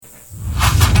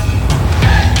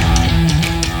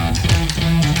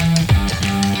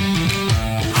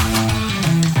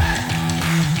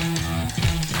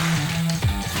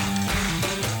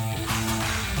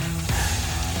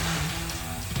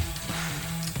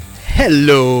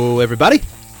Hello, everybody.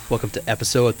 Welcome to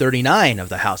episode 39 of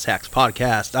the House Hacks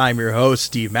Podcast. I'm your host,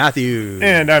 Steve Matthews.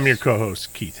 And I'm your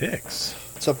co-host, Keith Hicks.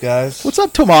 What's up, guys? What's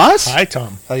up, Tomas? Hi,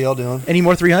 Tom. How y'all doing? Any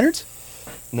more 300s?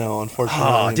 No, unfortunately.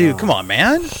 Oh, dude, no. come on,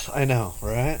 man. I know,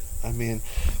 right? I mean,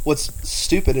 what's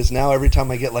stupid is now every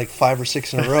time I get like 5 or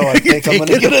 6 in a row, I think I'm going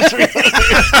to get a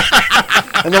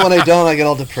 300. And then when I don't, I get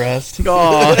all depressed.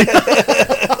 Oh.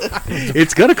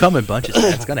 It's going to come in bunches,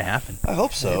 man. It's going to happen. I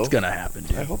hope so. It's going to happen,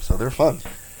 dude. I hope so. They're fun.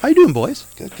 How you doing, boys?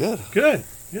 Good.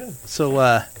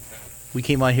 So, we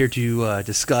came on here to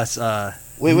discuss...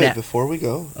 Wait, before we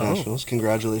go, Nationals,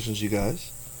 congratulations, you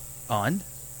guys. On?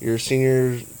 Your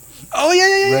senior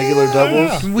regular regular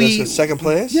doubles. We That's second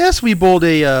place? Yes, we bowled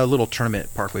a little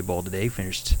tournament, Parkway Bowl today.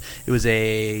 Finished. It was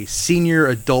a senior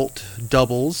adult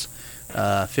doubles,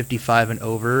 55 and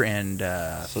over, and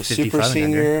So 55 super and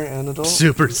senior under. and adult?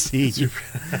 Super senior.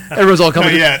 Everyone's all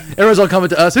coming. Everyone's all coming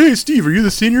to us. Hey, Steve, are you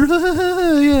the senior?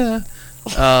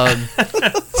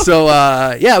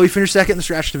 Yeah. We finished second in the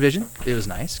scratch division. It was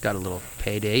nice. Got a little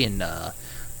payday, and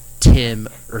Tim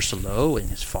Ursulo and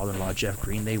his father-in-law Jeff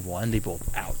Green, they won. They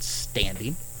both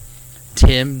outstanding.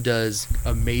 Tim does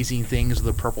amazing things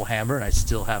with a purple hammer, and I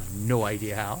still have no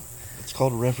idea how. It's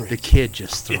called rev rate. The kid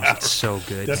just throws it so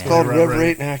good. That's man. called rev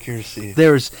rate and accuracy.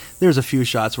 There's a few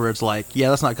shots where it's like, yeah,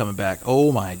 that's not coming back.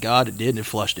 Oh my God, it did, and it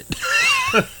flushed it.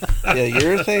 Yeah,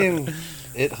 your thing,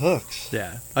 it hooks.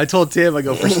 Yeah, I told Tim, I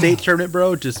go, for state tournament,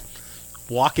 bro, just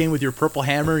walk in with your purple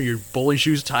hammer, your bowling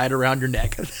shoes tied around your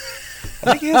neck.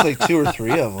 I think he has like 2 or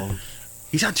 3 of them.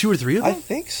 He's got 2 or 3 of them? I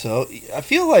think so. I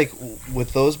feel like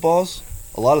with those balls,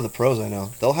 a lot of the pros I know,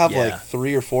 they'll have like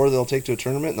 3 or 4 they'll take to a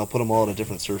tournament, and they'll put them all at a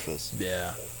different surface.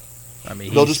 Yeah. I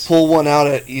mean, they'll just pull one out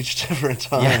at each different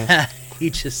time. Yeah, he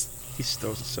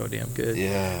throws it so damn good.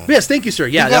 Yeah. But yes, thank you, sir.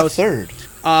 Yeah, Who that got was third.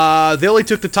 They only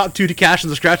took the top 2 to cash in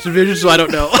the scratch division, so I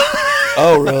don't know.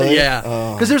 Oh, really? Yeah.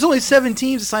 Because there's only 7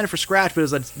 teams to sign up for scratch, but it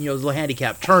was a little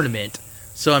handicap tournament.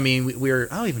 So I mean, I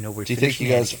don't even know where. Do you think you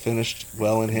guys finished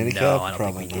well in handicap? No, I don't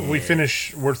Probably think we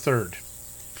not. We're third.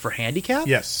 For handicap?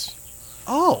 Yes.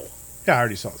 Oh. Yeah, I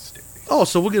already saw the standings. Oh,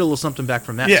 so we'll get a little something back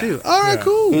from that too. Yeah. All right,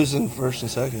 cool. Who's in first and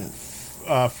second?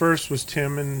 First was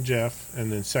Tim and Jeff,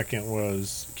 and then second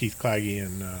was Keith Claggy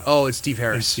and It's Steve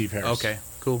Harris. and Steve Harris. Okay,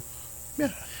 cool. Yeah,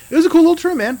 it was a cool little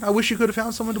trim, man. I wish you could have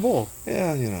found someone to bowl.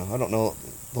 Yeah, I don't know.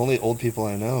 The only old people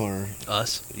I know are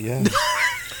Us. Yeah.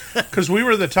 Because we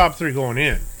were the top 3 going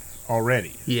in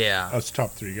already. Yeah. Us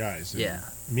top 3 guys. And Yeah.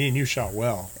 Me and you shot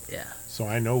well. Yeah. So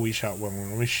I know we shot well.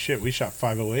 We shot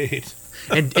 508.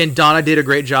 And Donna did a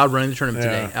great job running the tournament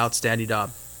Yeah. today. Outstanding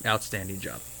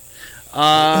job.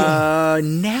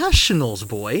 Nationals,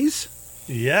 boys.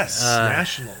 Yes,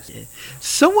 Nationals.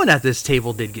 Someone at this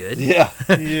table did good. Yeah.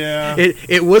 Yeah.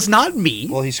 It was not me.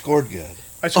 Well, he scored good.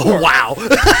 I scored. Oh, wow.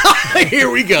 Here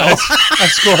we go. I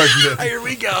scored good. Here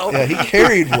we go. Yeah, he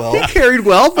carried well. He carried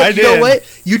well, but I you know did.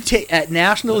 what? At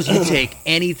Nationals, you take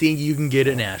anything you can get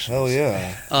at Nationals. Hell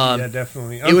yeah. Yeah,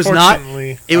 definitely. It was not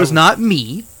Unfortunately, not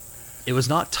me. It was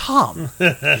not Tom.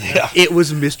 Yeah. It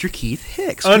was Mr. Keith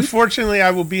Hicks. Unfortunately, I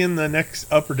will be in the next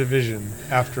upper division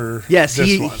after Yes, this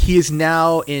he one. he is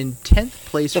now in 10th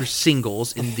place for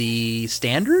singles in the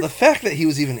standard. The fact that he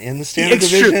was even in the standard It's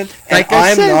true. division Like and I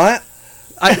I'm said. not,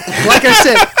 Like I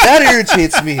said, that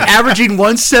irritates me. averaging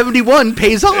 171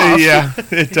 pays off. Yeah,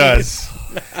 it does.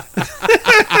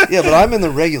 Yeah, but I'm in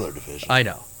the regular division I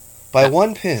know. by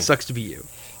 1 pin. Sucks to be you.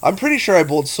 I'm pretty sure I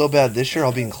bowled so bad this year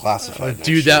I'll be in classified next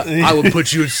Dude, year. that I will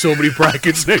put you in so many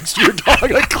brackets next year, dog.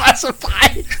 Like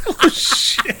classified. Oh,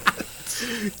 shit.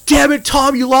 Damn it,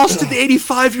 Tom! You lost to the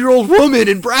 85-year-old woman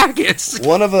in brackets.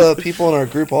 One of the people in our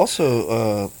group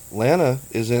also, Lana,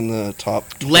 is in the top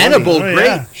 20. Lana bowled Oh, great,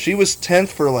 yeah. She was 10th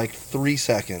for like 3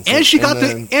 seconds. and she got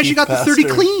then the Keith 30 passed her.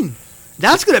 clean.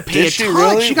 That's gonna pay Did a she ton.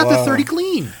 really? She got the Wow. 30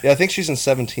 clean. Yeah, I think she's in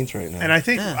 17th right now. And I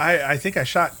think Yeah. I think I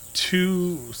shot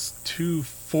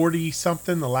 240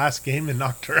 something the last game and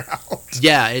knocked her out.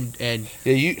 Yeah, and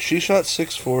Yeah, she shot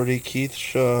 640. Keith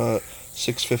shot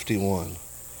 651.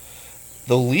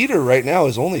 The leader right now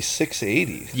is only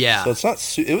 680. Yeah. So it's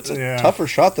not. It was a Yeah. tougher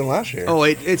shot than last year.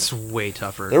 it's way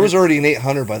tougher. There was already an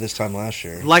 800 by this time last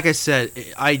year. Like I said,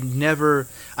 I've never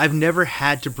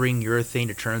had to bring urethane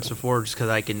to tournaments before, just because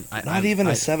I can. Not even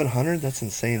a 700. That's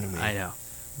insane to me. I know.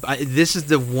 This is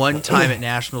the one time at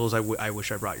Nationals I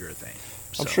wish I brought urethane.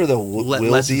 So, I'm sure there will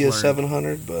lessons be a learned.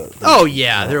 700, but Oh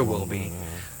yeah, there will be.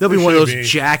 There'll be There one of those should be.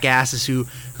 jackasses who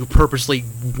purposely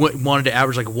wanted to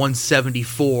average like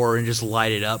 174 and just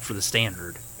light it up for the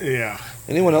standard. Yeah.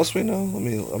 Anyone else we know? I'm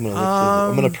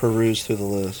gonna peruse through the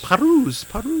list.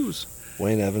 Parus.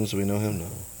 Wayne Evans, do we know him? No.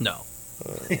 No.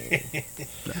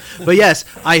 But yes,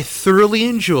 I thoroughly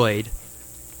enjoyed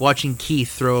watching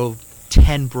Keith throw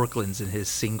 10 Brooklyns in his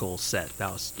single set.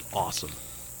 That was awesome.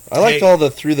 I liked all the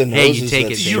through the Hey, noses. you take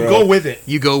that it, You struck. go with it.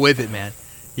 You go with it, man.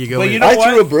 You go Well, with you it. know I what?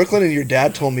 threw a Brooklyn, and your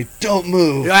dad told me, "Don't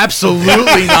move."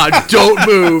 Absolutely not. Don't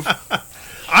move.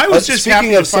 I was just happy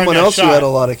Speaking to of someone find that else who shot. had a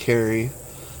lot of carry,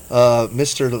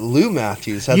 Mr. Lou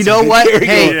Matthews had You some know good what? carry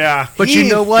Hey, going. Yeah. But He you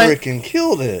know what? freaking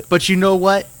killed it. But you know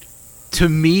what? To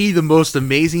me, the most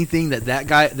amazing thing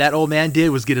that old man did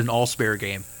was get an all-spare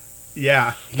game.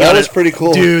 Yeah. That was pretty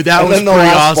cool. Dude, that and was then the pretty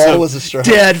last awesome. ball was a strike.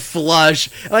 Dead flush.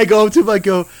 And I go up to him, I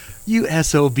go, "You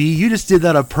SOB, you just did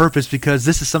that on purpose because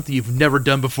this is something you've never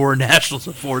done before in Nationals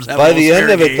before." By the end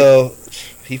of it, though,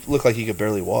 he looked like he could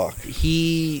barely walk.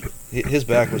 His His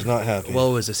back was not happy. it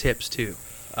was his hips too.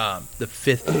 The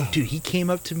fifth, dude, he came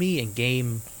up to me in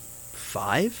game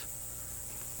 5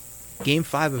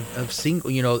 of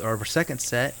single, our second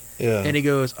set, yeah. and he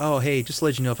goes, "Oh, hey, just to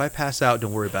let you know, if I pass out,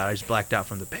 don't worry about it. I just blacked out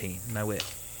from the pain." And I went,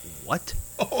 "What?"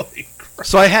 Holy crap.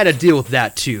 So I had to deal with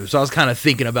that too. So I was kind of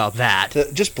thinking about that.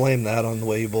 Just blame that on the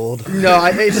way you bowled. No,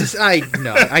 I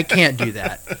can't do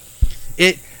that.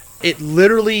 It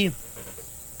literally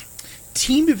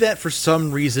team event for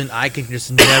some reason I can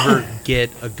just never get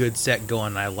a good set going.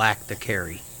 And I lack the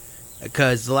carry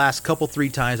because the last 3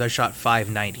 times I shot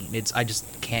 590. I just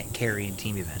can't carry in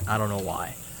team event. I don't know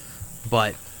why,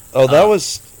 but Oh, that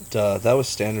was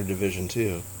standard division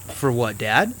too. for what,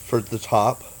 Dad? For the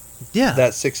top, Yeah.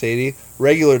 that 680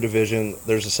 regular division,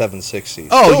 there's a 760.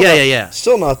 Oh, Still yeah.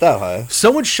 Still not that high.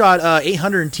 Someone shot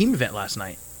 800 in team event last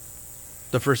night.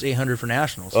 The first 800 for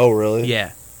nationals. Oh, really?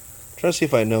 Yeah. Trying to see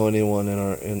if I know anyone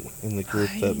in the group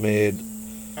that made.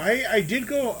 I did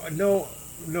go.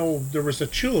 No, there was a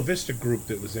Chula Vista group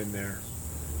that was in there.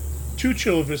 2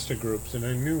 Chula Vista groups, and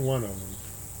I knew one of them.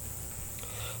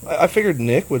 I figured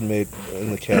Nick would make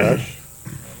in the cash.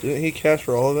 Didn't he cash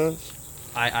for all events?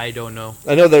 I don't know.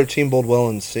 I know their team bowled well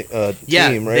in Yeah,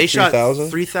 team, right? they shot 3,000?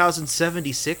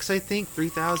 3,076, I think,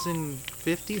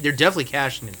 3,050. They're definitely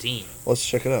cashing in team. Let's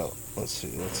check it out. Let's see.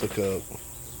 Let's look up.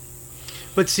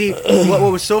 But see, what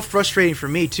was so frustrating for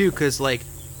me too, because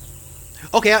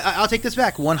okay, I'll take this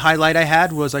back. One highlight I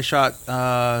had was I shot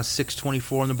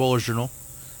 624 in the Bowler's Journal,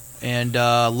 and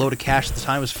load of cash at the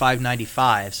time was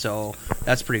 595. So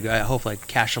that's pretty good. Hopefully, I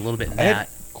cash a little bit in I had that.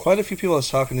 quite a few people I was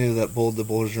talking to that bowled the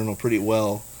Bowler's Journal pretty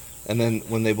well, and then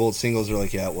when they bowled singles, they're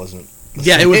like, "Yeah, it wasn't."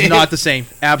 Yeah, it was not the same.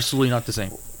 Absolutely not the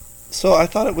same. So I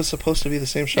thought it was supposed to be the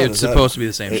same shot. It's supposed to be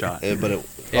the same shot. But it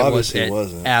It obviously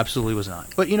wasn't. Absolutely was not.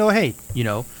 But hey,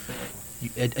 you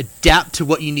adapt to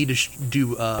what you need to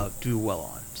do well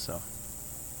on. So,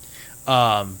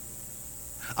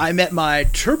 I met my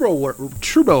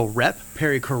turbo rep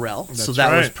Perry Correll, so That's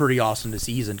that was right. pretty awesome to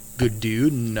see. He's a good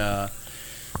dude, and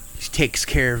he takes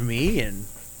care of me, and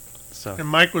so And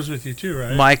Mike was with you too,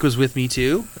 right? Mike was with me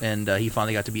too, and he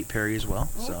finally got to beat Perry as well.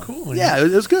 Oh, So cool. yeah,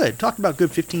 it was good. Talked about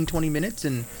good 15-20 minutes,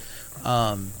 and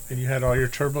And you had all your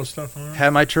turbo stuff on?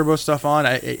 had my turbo stuff on.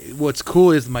 What's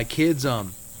cool is my kids,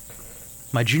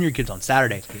 my junior kids on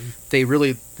Saturday, they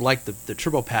really like the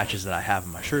turbo patches that I have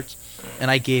in my shirts.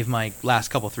 And I gave my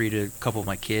last three to a couple of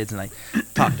my kids, and I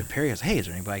talked to Perry. I was, "Hey, is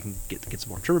there anybody I can get some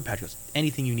more turbo patches?" He goes,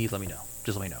 "Anything you need, let me know.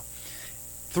 Just let me know."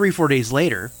 3-4 days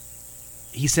later,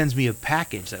 he sends me a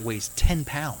package that weighs 10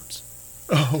 pounds.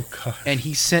 Oh, God. And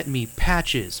he sent me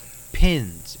patches,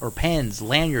 pens,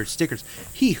 lanyards, stickers.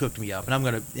 He hooked me up,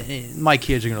 and my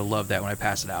kids are gonna love that when I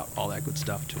pass it out, all that good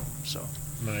stuff to them. So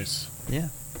Nice. yeah,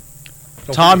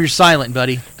 Don't Tom, forget- you're silent,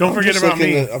 buddy. Don't I'm forget just about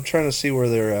looking me. I'm trying to see where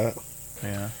they're at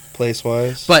Yeah, place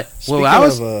wise. but Speaking I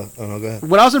was of, oh no, go ahead.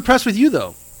 what I was impressed with you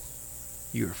though,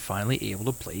 you were finally able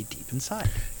to play deep inside.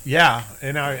 Yeah,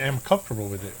 and I am comfortable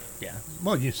with it. Yeah.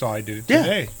 Well, you saw I did it Yeah.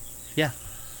 today. Yeah.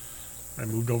 I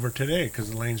moved over today because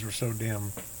the lanes were so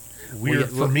damn Well,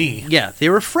 weird yeah, for me. Yeah, they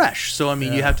were fresh, so I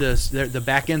mean, you Yeah. have to. The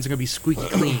back ends are gonna be squeaky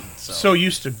clean. So, So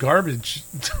used to garbage.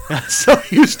 so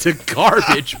used to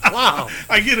garbage. Wow.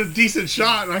 I get a decent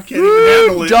shot and I can't even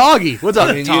handle Woo, it. doggy. What's up,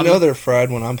 I mean, Tommy? you know they're fried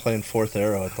when I'm playing fourth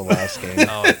arrow at the last game.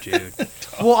 Oh, dude.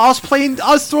 Well, I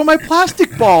was throwing my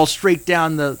plastic ball straight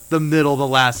down the middle of the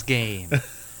last game.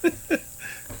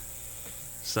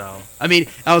 So, I mean,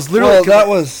 I was literally. Well, that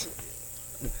was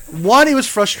One, it was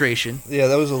frustration.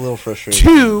 that was a little frustrating.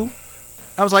 Two,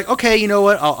 I was like, okay, you know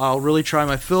what? I'll really try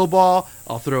my fill ball.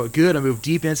 I'll throw it good. I move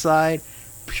deep inside,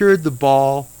 pured the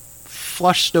ball,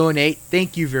 flush stone 8.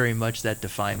 Thank you very much. That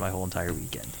defined my whole entire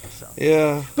weekend. So.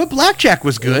 Yeah, But blackjack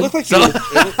was good. It looked like so-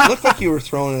 it looked like you were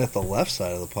throwing it at the left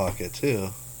side of the pocket too,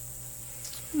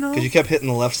 no. because you kept hitting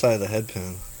the left side of the head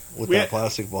pin with We that had-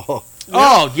 plastic ball.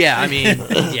 Oh yeah, I mean,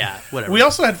 yeah, whatever. We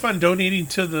also had fun donating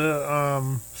to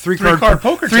the three-card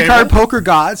poker three-card table. poker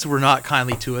gods were not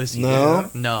kindly to us. No? either.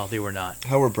 No, they were not.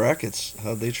 How were brackets?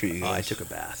 How'd they treat you Oh, guys? I took a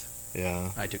bath.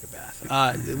 Yeah. I took a bath.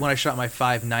 When I shot my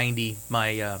 590,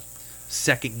 my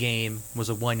second game was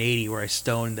a 180 where I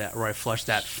flushed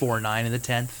that 4-9 in the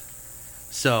 10th.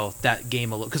 So that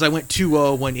game alone, because I went 2-0,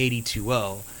 180,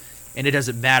 2-0, and it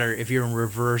doesn't matter if you're in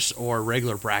reverse or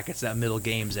regular brackets. That middle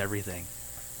game's everything.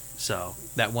 So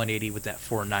that 180 with that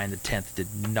 4-9 in the 10th did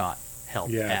not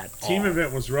help at all. Team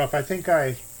event was rough. I think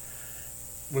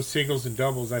with singles and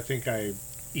doubles, I think I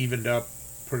evened up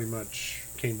pretty much,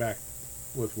 came back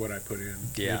with what I put in.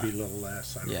 Yeah. Maybe a little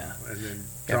less. I don't know. And then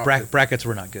Yeah, dropped it. brackets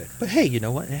were not good. But hey, you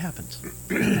know what? It happens.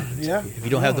 Yeah. If you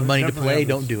don't have the No, it money to definitely play, happens.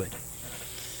 don't do it.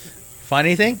 Find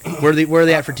anything? Where are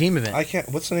they at for team event? I can't.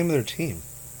 What's the name of their team?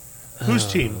 Whose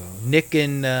team? Nick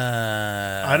and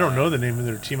I don't know the name of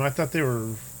their team. I thought they were.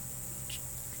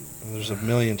 There's a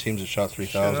million teams that shot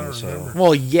 3,000. don't So remember.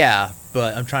 Well, yeah,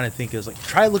 but I'm trying to think. It was like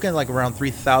try looking like around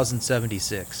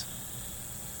 3,076.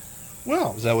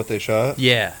 Well, is that what they shot?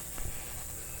 Yeah.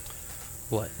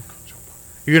 What?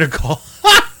 You're gonna call?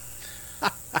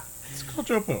 let's call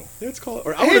Jopo. Let's call.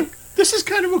 Or this is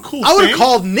kind of a cool I would thing. have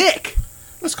called Nick.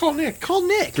 Let's call Nick. Call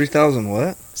Nick. 3,000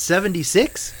 what?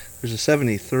 76. There's a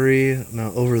 73.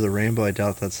 No, over the rainbow. I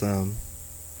doubt that's them.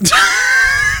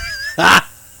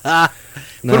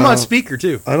 Put him on speaker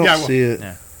too. I don't Yeah, well- see it.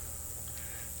 Yeah.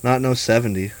 Not no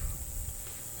 70.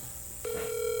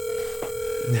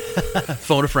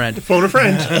 Phone a friend. Phone a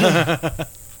friend.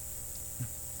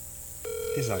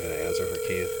 He's not going to answer for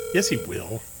Keith. Yes, he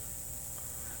will.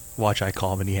 Watch, I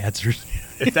call him and he answers.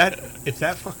 If that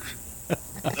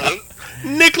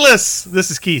Nicholas,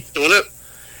 this is Keith. What up?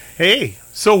 Hey,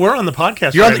 so we're on the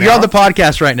podcast. You're right on now. the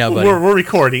podcast right now, buddy. We're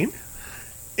recording,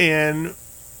 and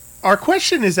our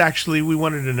question is actually we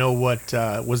wanted to know what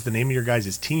was the name of your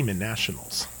guys' team in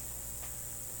nationals.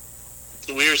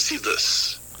 We are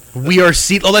seedless. We are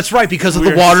seed. Oh, that's right, because of We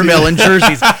the are watermelon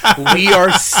jerseys. We are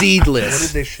What seedless.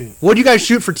 did they shoot? What do you guys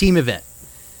shoot for team event?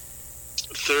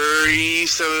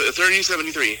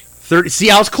 30-73. 30. See,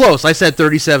 I was close. I said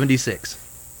 30-76.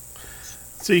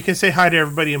 So you can say hi to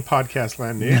everybody in podcast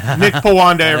land, Nick. Nick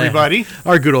Pawanda, everybody.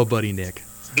 Our good old buddy Nick.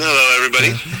 Hello,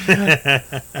 everybody.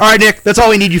 All right, Nick. That's all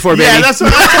we need you for, baby. Yeah, that's all.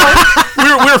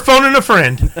 We're phoning a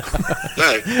friend.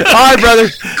 Hi. All right, brother.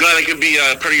 Glad I could be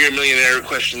part of your millionaire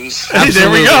questions.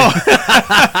 There we go.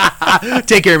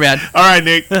 Take care, man. All right,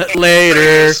 Nick.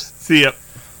 Later. See ya.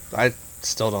 I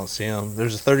still don't see them.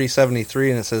 There's a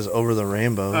 3073 and it says over the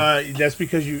rainbow. That's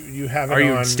because you have it Are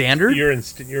you in on standard?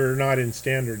 You're not in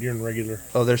standard. You're in regular.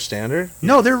 Oh, they're standard?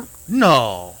 No, they're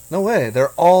no. No way. They're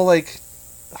all like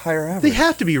higher average. They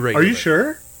have to be regular. Are you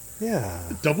sure? Yeah.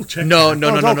 Double check. No, that. no,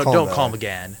 no, No, no, don't no. call Don't that. call him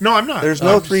again. No, I'm not. There's I'm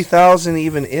no just- 3,000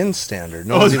 even in standard.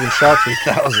 No one's even shot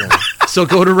 3,000. So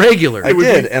go to regular. I would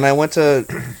did, be- and I went to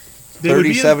They would be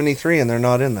in- 3073 and they're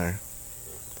not in there.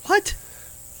 What?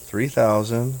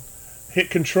 3,000. Hit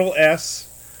Control S,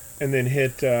 and then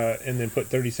put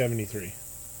 3073.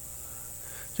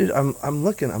 Dude, I'm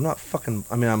looking. I'm not fucking.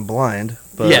 I mean, I'm blind.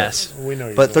 But, Yes. We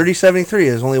know. But 3073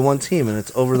 is only one team, and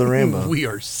it's over the rainbow. We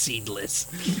are seedless.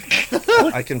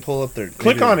 I can pull up their.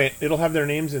 Click on it. It'll have their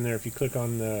names in there if you click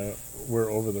on the "We're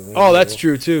Over the Rainbow." Oh, that's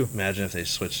true too. Imagine if they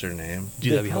switched their name.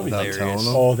 Dude, that'd be Probably without hilarious. telling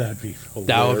them. Oh, that'd be hilarious.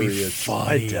 That would be I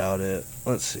funny. doubt it.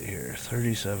 Let's see here.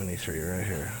 3073 right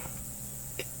here.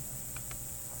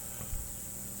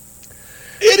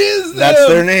 It is. That's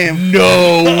their name.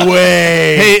 No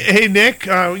way. Hey, Nick.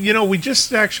 We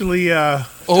just actually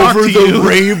talked Over to the you,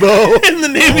 rainbow. and the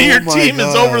name of your Oh my team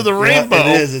is God. Over the Yeah, Rainbow.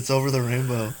 it is. It's over the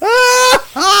rainbow.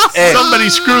 Hey, Somebody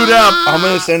screwed up. I'm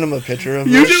gonna send him a picture of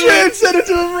You this. should send it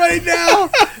to him right now.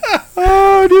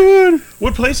 Oh, dude.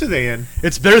 What place are they in?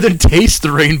 It's better than Taste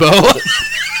the Rainbow.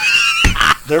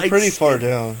 They're pretty far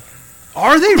down.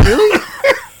 Are they really?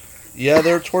 Yeah,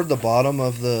 they're toward the bottom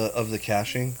of the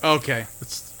caching. Okay.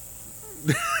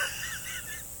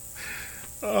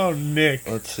 Oh, Nick.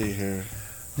 Let's see here.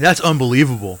 That's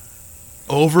unbelievable.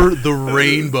 Over the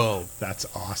rainbow. That's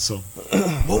awesome.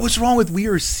 What was wrong with We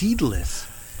Are Seedless?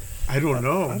 I don't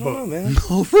know. I don't but know, man.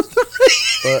 Over the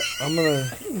But I'm gonna.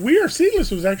 We Are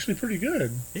Seedless was actually pretty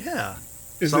good. Yeah.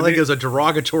 Is It's not the like na- it was a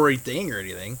derogatory thing or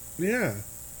anything. Yeah.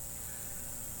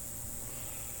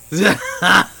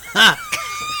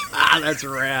 That's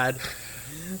rad.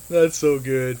 That's so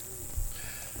good.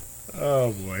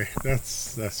 Oh boy,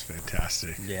 that's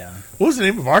fantastic. Yeah. What was the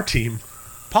name of our team?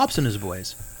 Pops and his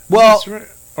boys. Well, That's right.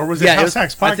 Or was it yeah, House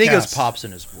Hacks Podcast? I think it was Pops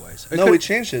and his boys. No, we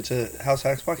changed it to House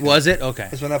Hacks Podcast. Was it? Okay.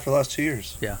 It's been out for the last 2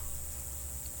 years.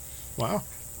 Wow.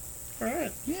 All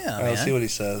right. Yeah, I'll man. see what he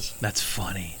says. That's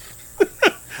funny.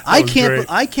 was great.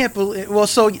 I can't believe. Well,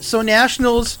 so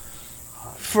Nationals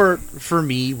for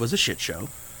me was a shit show,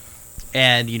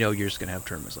 and you're just gonna have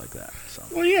tournaments like that. So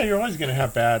Well, yeah, you're always going to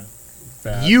have bad.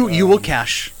 you will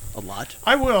cash a lot.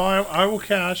 I will. I will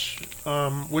cash.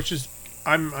 Which is,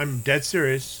 I'm dead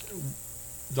serious.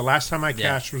 The last time I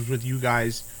cashed was with you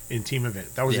guys in team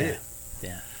event. That was it.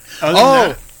 Yeah. Other than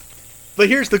that, But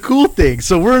here's the cool thing.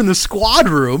 So we're in the squad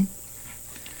room,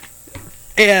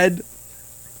 and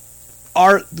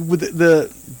with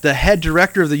the head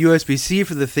director of the USBC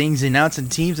for the things announcing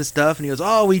teams and stuff, and he goes,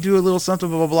 "Oh, we do a little something,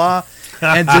 blah blah blah,"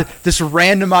 and this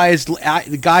randomized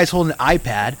the guy's holding an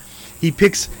iPad. He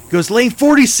goes, lane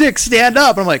 46, stand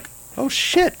up. I'm like, oh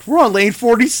shit, we're on lane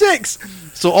 46.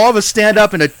 So all of us stand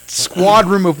up in a squad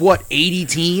room of 80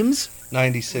 teams?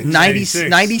 96.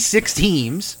 96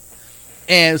 teams.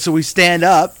 And so we stand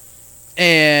up,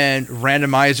 and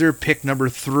randomizer picked number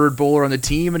 3rd bowler on the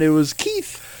team, and it was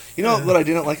Keith. You know what I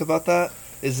didn't like about that?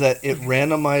 Is that it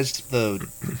randomized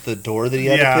the door that he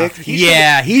had to pick.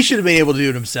 He should have been able to do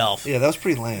it himself. Yeah, that was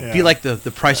pretty lame. It'd be like the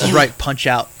Price is Right punch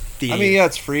out. I mean, yeah,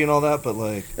 it's free and all that, but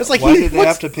it's like why did they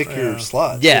have to pick your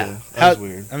slot? Yeah, too? That was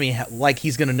weird. I mean, like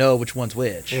he's gonna know which one's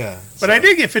which. Yeah, but I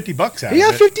did get $50 out of Yeah,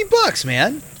 it. $50,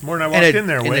 man. More than I walked in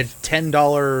there and with. a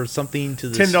 $10 something to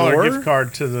the $10 store. gift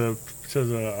card to the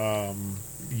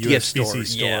Gift USBC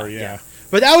store. Yeah.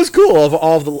 But that was cool. Of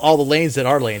all the lanes that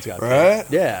our lanes got. Right?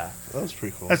 Yeah. That was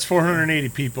pretty cool. That's 480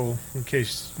 people. In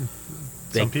case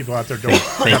some people out there don't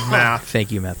have math.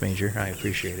 Thank you, math major. I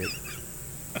appreciate it.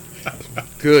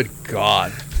 Good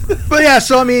God. But yeah,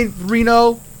 so I mean,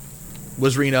 Reno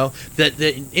was Reno.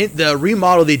 The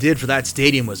remodel they did for that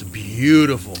stadium was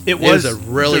beautiful. It was a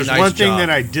really there's nice one thing job. that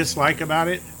I dislike about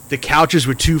it, The couches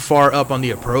were too far up on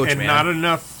the approach, and man. not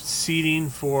enough seating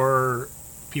for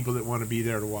people that want to be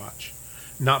there to watch.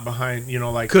 Not behind,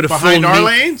 Could've behind fooled our me.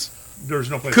 lanes. There's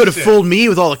no place. Could have to sit. fooled me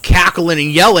with all the cackling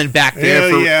and yelling back there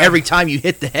Hell for yeah. every time you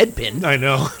hit the head pin. I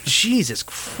know. Jesus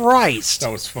Christ.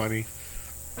 That was funny.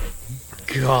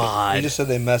 God. He just said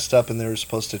they messed up and they were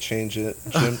supposed to change it.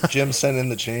 Jim sent in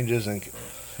the changes and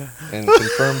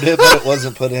confirmed it, but it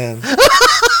wasn't put in.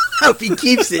 Hope he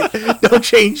keeps it. Don't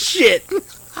change shit.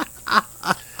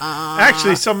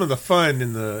 Actually, some of the fun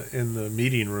in the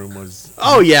meeting room was.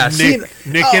 Oh yeah,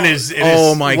 Nick in his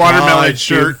my watermelon God,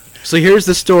 shirt. dude. So here's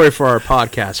the story for our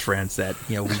podcast friends that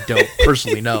we don't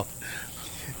personally know.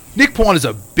 Nick Pawan is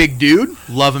a big dude.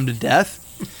 Love him to death.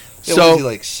 Yeah, So what is he,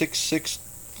 like 6'6",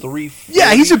 340?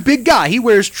 yeah, he's a big guy. He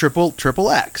wears triple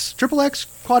X,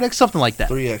 quad X, something like that.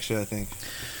 3X, yeah, I think.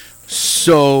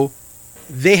 So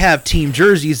they have team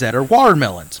jerseys that are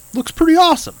watermelons. Looks pretty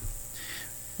awesome.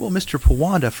 Well, Mr.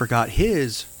 Pawanda forgot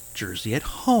his jersey at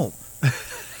home.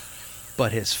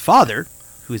 But his father,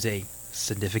 who's a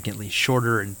significantly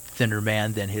shorter and thinner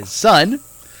man than his son,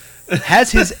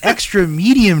 has his extra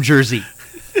medium jersey.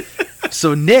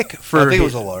 So Nick, I think it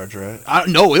was a large, right?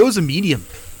 No, it was a medium.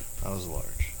 That was a large.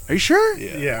 Are you sure?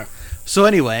 Yeah. So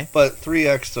anyway, But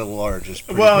 3X to large is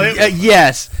pretty Well, big.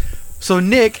 yes. So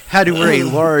Nick had to wear a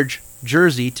large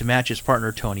jersey to match his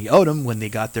partner Tony Odom when they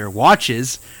got their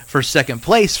watches for second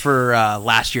place for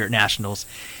last year at Nationals.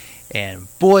 And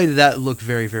boy, did that look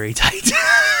very, very tight.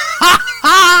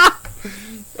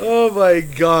 Oh my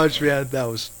gosh, man, that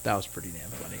was pretty damn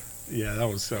funny. Yeah, that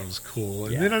was cool.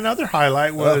 And Yeah. then another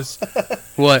highlight was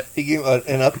What? He gave an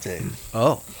update.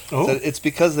 Oh, Said it's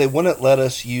because they wouldn't let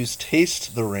us use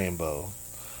Taste the Rainbow.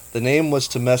 The name was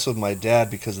to mess with my dad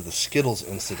because of the Skittles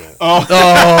incident. oh,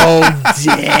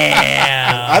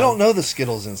 damn! I don't know the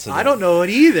Skittles incident. I don't know it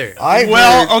either.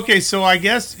 okay. So I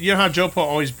guess you know how Joe Paul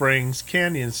always brings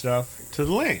candy and stuff to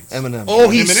the lanes. M&M. Oh,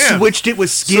 he M&M. switched it with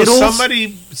Skittles. So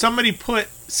somebody put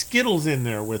Skittles in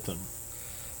there with them.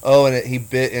 Oh, and he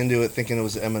bit into it thinking it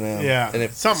was M&M. Yeah, and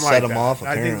it something set like him that. off.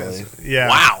 I think Apparently, yeah.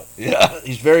 Wow. yeah,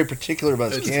 he's very particular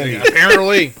about his candy.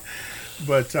 Apparently.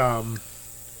 But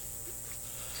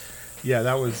yeah,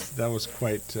 that was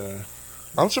quite.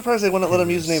 I'm surprised they wouldn't let him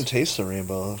use the name Taste the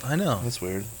Rainbow. I know. That's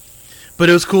weird. But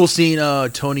it was cool seeing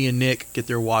Tony and Nick get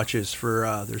their watches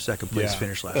for their second place Yeah.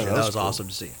 finish last Yeah, year. that That was was cool. awesome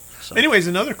to see. So. Anyways,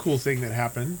 another cool thing that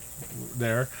happened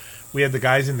there, we had the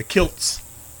guys in the kilts,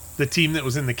 the team that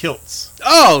was in the kilts.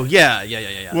 Oh yeah.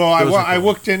 Well, Those are I cool.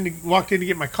 walked in to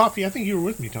get my coffee. I think you were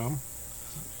with me, Tom.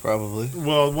 Probably.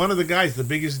 Well, one of the guys, the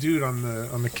biggest dude on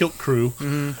the kilt crew,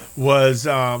 Mm-hmm. was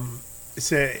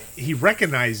said he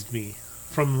recognized me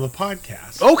from the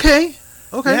podcast. Okay.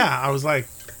 Yeah, I was like,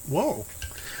 whoa.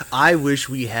 I wish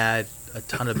we had a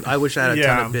ton of. I wish I had a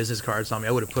ton of business cards on me.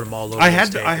 I would have put them all over. I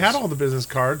those had tables. all the business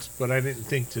cards, but I didn't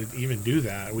think to even do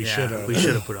that. We should have. We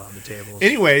should have put it on the table.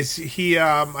 Anyways,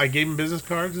 I gave him business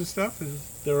cards and stuff, and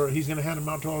he's going to hand them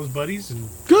out to all his buddies, and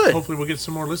Good. hopefully we'll get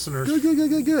some more listeners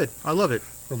Good. I love it.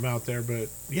 from out there. But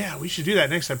yeah, we should do that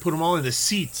next time. Put them all in the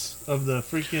seats of the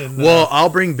freaking. Well, I'll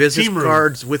bring business team room.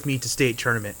 cards with me to state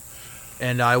tournament,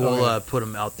 and I will put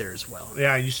them out there as well.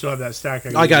 Yeah, you still have that stack.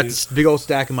 I got this big old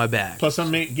stack in my bag. Plus,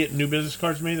 I'm getting new business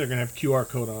cards made. They're going to have QR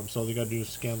code on them, so all they got to do is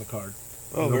scan the card.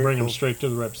 Oh, They'll very bring them cool. straight to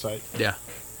the website. Yeah.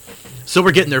 So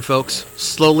we're getting there, folks.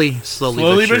 Slowly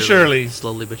but surely.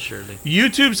 Slowly but surely.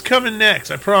 YouTube's coming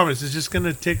next. I promise. It's just going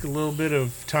to take a little bit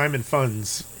of time and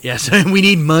funds. Yes, we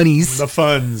need monies. The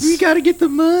funds. We got to get the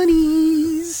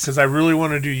monies. Because I really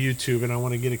want to do YouTube, and I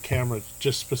want to get a camera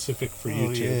just specific for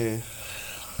YouTube. Yeah.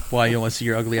 Why, you don't want to see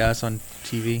your ugly ass on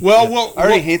TV? Well, I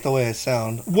already hate the way I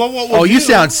sound. You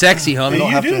sound sexy, homie.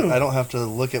 You I don't have to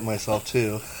look at myself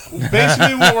too.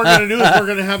 Basically, what we're going to do is we're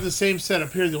going to have the same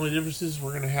setup here. The only difference is we're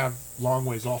going to have long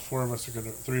ways. All three of us are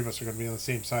going to be on the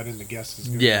same side, and the guest is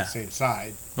going to be on the same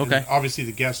side. Okay. And obviously,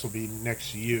 the guest will be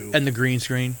next to you. And the green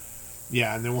screen.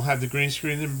 Yeah, and then we'll have the green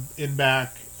screen in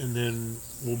back, and then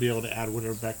we'll be able to add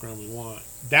whatever background we want.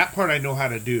 That part I know how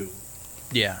to do.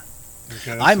 Yeah.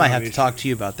 Okay, I might have to talk to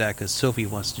you about that because Sophie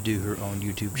wants to do her own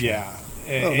YouTube channel. Yeah,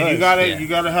 and nice. you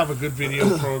gotta have a good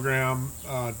video program,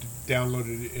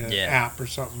 downloaded app or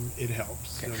something. It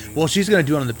helps. Okay. I mean, Well, she's going to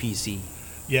do it on the PC.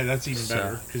 yeah, that's even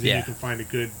better because then you can find a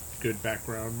good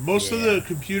background. Most of the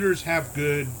computers have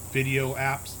good video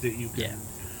apps that you can. Yeah.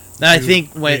 And I do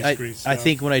think green screen I stuff.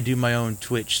 think when I do my own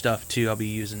Twitch stuff too, I'll be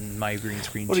using my green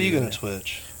screen. What are you too. going to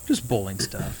Twitch? Just bowling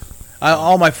stuff.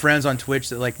 All my friends on Twitch,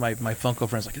 that like my Funko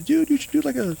friends, like, dude, you should do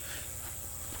like a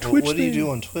Twitch. What do you thing." do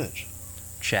on Twitch?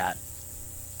 Chat.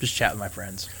 Just chat with my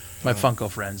friends, my Funko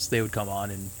friends. They would come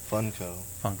on and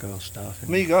Funko stuff. How And,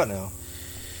 many you got now?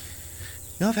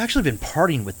 I've actually been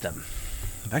partying with them.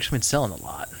 I've actually been selling a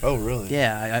lot. Oh, really?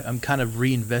 Yeah, I'm kind of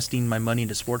reinvesting my money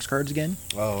into sports cards again.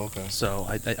 Oh, okay. So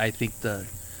I think the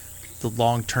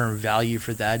long-term value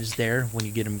for that is there when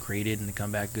you get them graded and they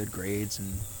come back good grades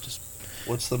and just.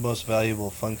 What's the most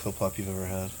valuable Funko Pop you've ever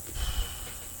had?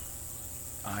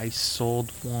 I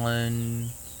sold one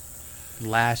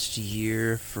last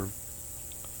year for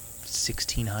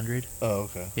 $1,600. Oh,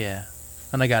 okay. Yeah,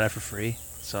 and I got it for free.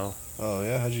 So. Oh,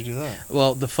 yeah? How'd you do that?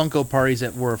 Well, the Funko parties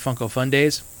that were Funko Fun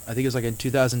Days, I think it was like in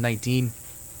 2019,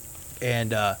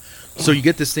 and so you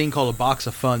get this thing called a box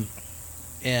of fun,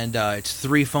 and it's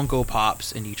 3 Funko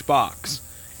Pops in each box,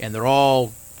 and they're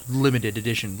all limited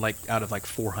edition, like out of like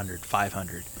 400,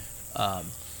 500.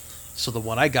 So the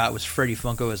one I got was Freddy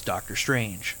Funko as Doctor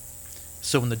Strange.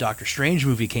 So when the Doctor Strange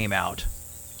movie came out,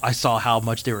 I saw how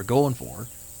much they were going for,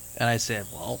 and I said,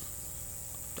 well,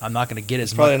 I'm not going to get as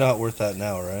It's probably much. not worth that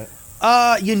now, right?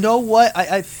 You know what?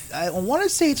 I want to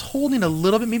say it's holding a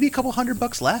little bit, maybe a couple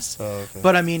 $100 less. Oh, okay.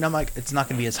 But I mean, I'm like, it's not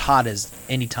going to be as hot as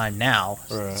any time now.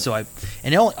 Right. So I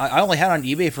only had it on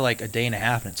eBay for like a day and a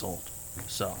half and it's sold.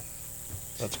 So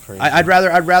That's crazy. I'd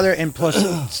rather and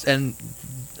plus and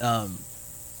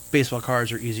baseball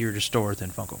cards are easier to store than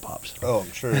Funko Pops. Oh,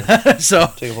 I'm sure.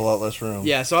 So Take up a lot less room.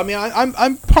 yeah, so I mean,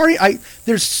 I'm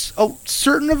there's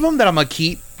certain of them that I'm gonna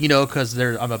keep, because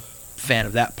I'm a fan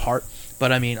of that part.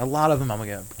 But I mean, a lot of them I'm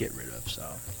gonna get rid of. So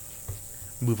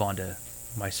move on to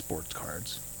my sports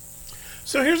cards.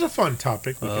 So here's a fun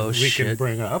topic we can shit.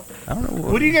 bring up. I don't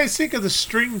know. What do you guys think of the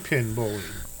string pin bowling?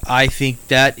 I think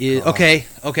that is okay.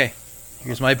 Okay,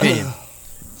 here's my opinion.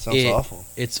 Sounds awful.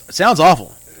 It sounds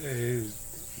awful.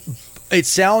 It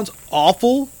sounds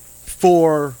awful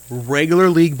for regular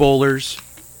league bowlers,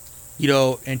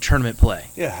 and tournament play.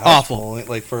 Yeah, house awful. bowling,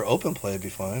 like for open play, it'd be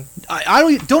fine.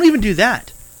 I don't even do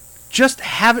that. Just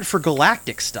have it for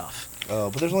galactic stuff. Oh,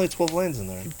 but there's only 12 lanes in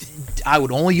there. I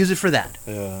would only use it for that.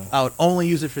 Yeah. I would only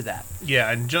use it for that. Yeah,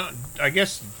 and John, I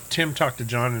guess Tim talked to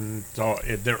John, and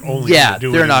they're only Yeah, gonna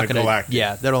do they're it not in the gonna. galactic.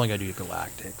 Yeah, they're only gonna do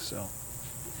galactic. So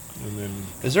And then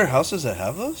Is there houses that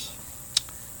have those?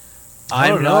 I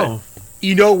don't know.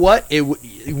 You know what? We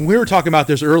were talking about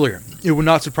this earlier. It would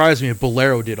not surprise me if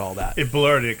Bolero did all that It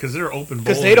blurred it because they're open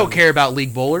because bowling. they don't care about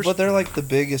league bowlers. But they're like the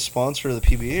biggest sponsor of the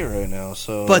PBA right now,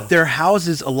 so... But their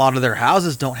houses, a lot of their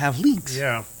houses don't have leagues.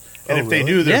 Yeah, and Oh, if they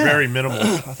really? do, they're Yeah. very minimal.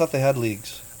 I thought they had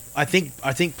leagues. I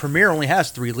think Premier only has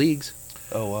 3 leagues.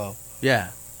 Oh, wow. Yeah.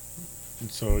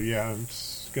 So yeah,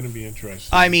 it's going to be interesting.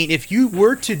 I mean, if you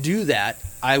were to do that,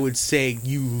 I would say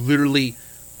you literally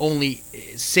only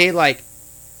say like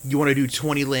you want to do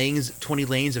 20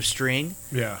 lanes of string.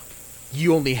 Yeah,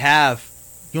 You only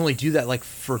do that like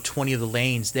for 20 of the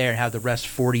lanes there and have the rest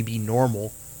 40 be normal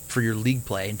for your league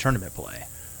play and tournament play.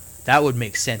 That would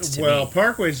make sense to Well, me.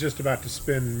 Parkway's just about to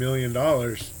spend $1 million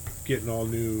getting all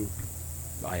new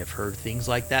I have heard things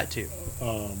like that too.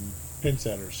 pin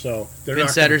setters. So they're Pin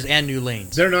not setters and new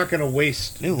lanes. They're not going to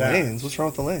waste New that. lanes? What's wrong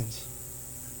with the lanes?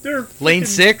 They're Lane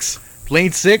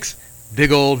freaking- 6,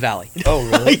 big old valley. Oh,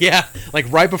 really? Yeah,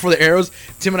 like right before the arrows,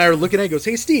 Tim and I were looking at it. He goes,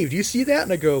 "Hey, Steve, do you see that?"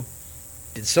 And I go,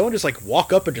 "Did someone just like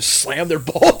walk up and just slam their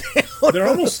ball down?" They're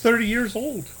almost 30 years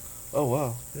old. Oh,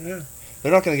 wow. Yeah.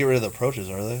 They're not going to get rid of the approaches,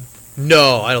 are they?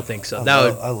 No, I don't think so.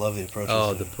 I love the approaches.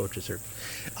 Oh, the approaches are.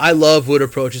 I love wood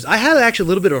approaches. I had actually a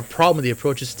little bit of a problem with the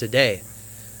approaches today.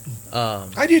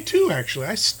 I did too, actually.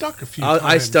 I stuck a few times.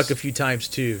 I stuck a few times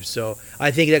too, so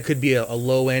I think that could be a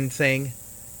low end thing,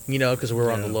 because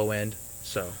we're on the low end.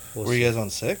 So we'll Were see. you guys on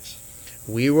 6?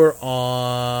 We were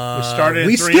on. We started at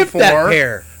We 3 skipped and that 4.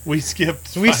 pair. We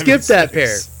skipped. We 5 skipped and that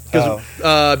pair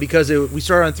 6. because we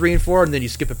started on 3 and 4, and then you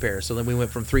skip a pair. So then we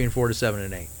went from 3 and 4 to 7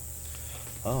 and 8,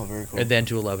 Oh, very cool. and then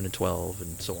to 11 and 12,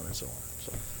 and so on and so on.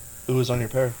 So Who was on your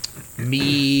pair?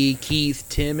 me, Keith,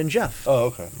 Tim, and Jeff. Oh,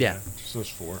 okay. Yeah, Just those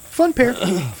 4. fun pair,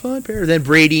 fun pair. Then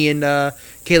Brady and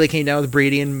Kayla came down with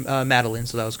Brady and Madeline,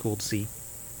 so that was cool to see.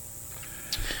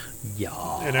 Yeah.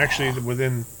 And actually,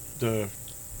 within the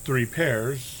 3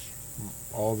 pairs,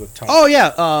 all the top. Oh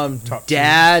yeah, Top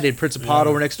Dad and Principato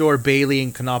Yeah. were next door. Bailey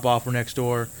and Knopoff were next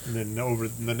door. And then over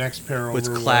the next pair With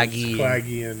over Claggy was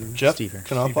Claggy and Jeff Steve Harris.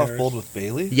 Knopf Steve Harris. bowled with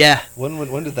Bailey? Yeah,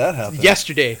 When did that happen?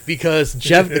 yesterday because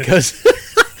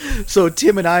so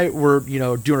Tim and I were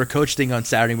doing our coach thing on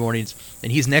Saturday mornings,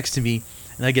 and he's next to me,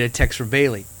 and I get a text from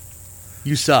Bailey,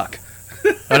 "You suck,"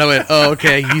 and I went, "Oh,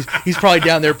 okay." He's probably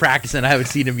down there practicing. I haven't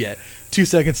seen him yet. 2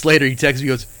 seconds later, he texts me,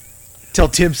 goes, "Tell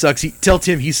Tim sucks. Tell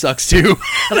Tim he sucks too."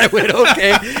 And I went,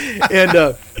 "Okay."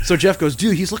 And so Jeff goes,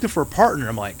 "Dude, he's looking for a partner."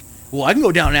 I'm like, "Well, I can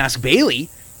go down and ask Bailey."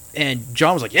 And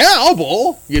John was like, "Yeah, I'll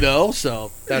bowl."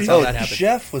 So that's how that happened.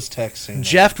 Jeff was texting.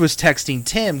 Jeff was texting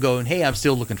Tim, going, "Hey, I'm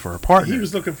still looking for a partner." he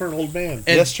was looking for an old man.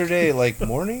 And- yesterday, like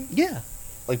morning, Yeah,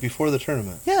 like before the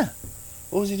tournament. yeah.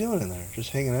 What was he doing in there?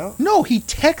 Just hanging out? No, he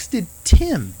texted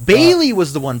Tim. Bailey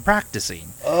was the one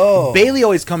practicing. Oh, Bailey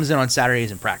always comes in on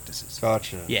Saturdays and practices.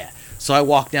 Gotcha. Yeah. So I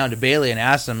walked down to Bailey and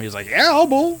asked him. He was like, "Yeah, I'll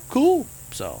bowl. Cool."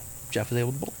 So Jeff was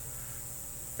able to bowl.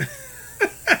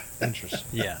 Interesting.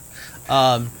 Yeah.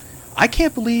 I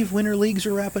can't believe winter leagues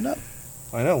are wrapping up.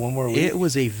 I know. One more week. It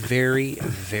was a very,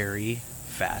 very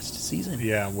fast season.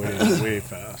 Yeah, way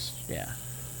fast. Yeah.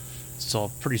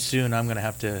 So pretty soon I'm going to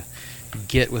have to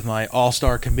get with my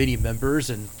all-star committee members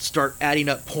and start adding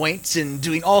up points and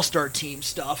doing all-star team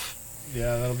stuff.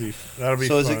 Yeah, that'll be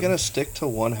So is fun. it going to stick to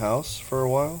one house for a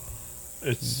while?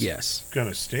 It's Yes.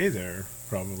 gonna stay there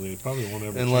probably. It probably won't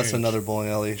ever Unless change. another bowling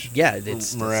alley Yeah,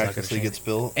 it's not gonna miraculously change. gets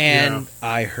built. And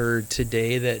I heard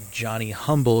today that Johnny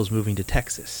Humble is moving to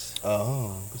Texas.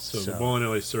 Oh. So So- the bowling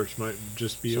alley search might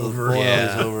just be So the over. bowling Yeah.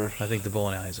 alley's over. I think the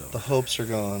bowling alley's over. The hopes are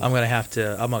gone. I'm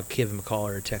gonna give him a call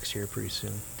or a text here pretty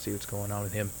soon. See what's going on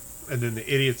with him. And then the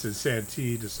idiots in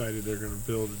Santee decided they're going to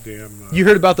build a damn You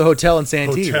heard about the hotel in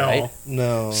Santee, hotel. right?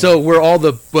 No. So where all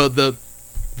the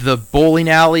bowling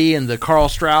alley and the Carl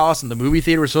Strauss and the movie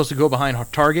theater were supposed to go behind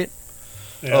Target.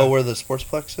 Yeah. Oh, where the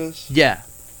Sportsplex is? Yeah,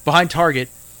 behind Target.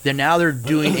 Then now they're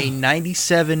doing a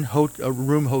 97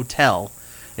 room hotel.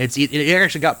 It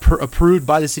actually got approved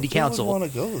by the city Who council. would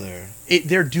want to go there?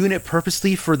 They're doing it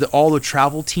purposely for all the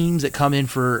travel teams that come in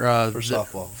for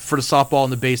softball. for the softball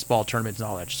and the baseball tournaments and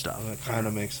all that stuff. That kind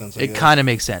of makes sense. I It guess. kind of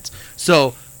makes sense.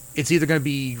 So it's either going to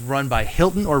be run by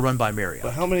Hilton or run by But Marriott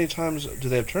how many times do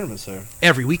they have tournaments there?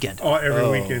 every weekend, Oh, every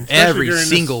Oh. weekend. Especially every during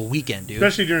single weekend, dude.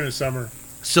 especially during the summer.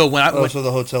 So when I Oh, went, so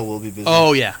the hotel will be busy.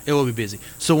 oh yeah, it will be busy.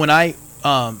 So when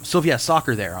Sophie has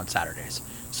soccer there on Saturdays.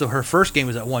 So her first game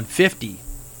was at 150.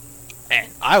 And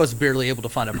I was barely able to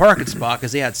find a parking spot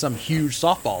because they had some huge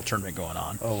softball tournament going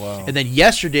on. Oh, wow. And then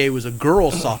yesterday was a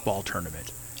girls' softball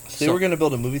tournament. So they were going to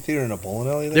build a movie theater and a bowling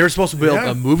alley there? They were supposed to build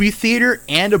Yeah. a movie theater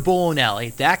and a bowling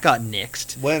alley. That got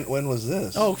nixed. When was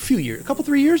this? Oh, a couple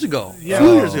 3 years ago. Yeah. A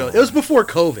few years ago. It was before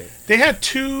COVID. They had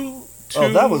two. Oh,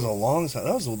 that was a long time.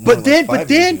 That was more But like 5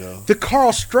 then years ago. the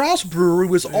Carl Strauss Brewery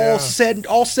was Yeah.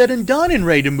 all said and done and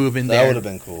ready to move in there. That would have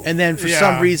been cool. And then for Yeah.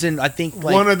 some reason, I think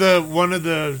like one of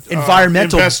the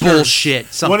environmental investors-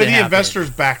 bullshit. Something One of the happened. investors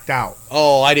backed out.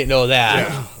 Oh, I didn't know that.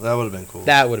 Yeah. That would have been cool.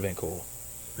 That would have been cool.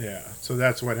 Yeah, so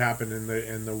that's what happened in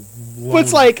the. But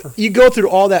it's like you go through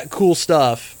all that cool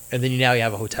stuff, and then now you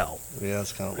have a hotel. Yeah,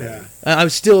 that's kind of yeah. weird. I'm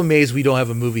still amazed we don't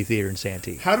have a movie theater in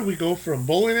Santee. How do we go from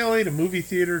bowling alley to movie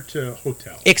theater to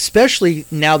hotel? Especially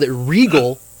now that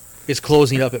Regal is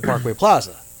closing up at Parkway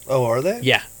Plaza. Oh, are they?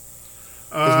 Yeah.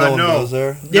 Because no one goes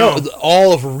there? No.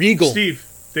 All of Regal. Steve,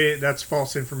 That's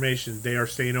false information. They are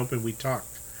staying open. We talked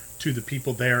to the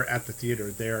people there at the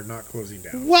theater. They are not closing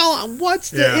down. Well,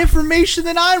 what's the information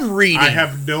that I'm reading? I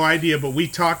have no idea, but we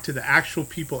talked to the actual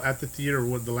people at the theater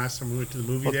the last time we went to the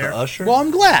movie there. The usher? Well, I'm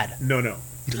glad. No.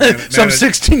 Some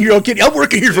 16-year-old kid. I'm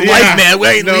working here for life, man.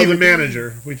 Wait, no, the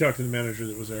manager. We talked to the manager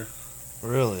that was there.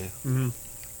 Really? Mm-hmm.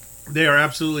 They are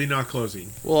absolutely not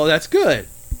closing. Well, that's good.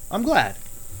 I'm glad.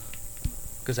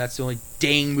 Because that's the only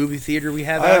dang movie theater we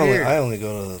have out here. I only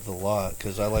go to the lot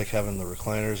because I like having the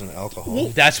recliners and alcohol.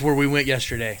 That's where we went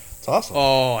yesterday. It's awesome.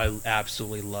 Oh, I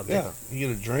absolutely loved it. Yeah, you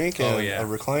get a drink and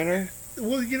a recliner.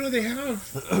 Well, they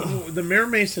have the Mare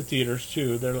Mesa theaters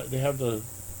too. They have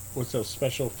what's those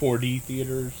special 4D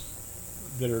theaters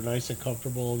that are nice and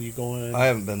comfortable. You go in. I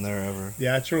haven't been there ever.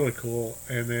 Yeah, it's really cool.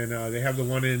 And then they have the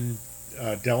one in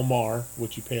Del Mar,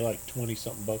 which you pay like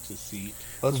 $20-something a seat.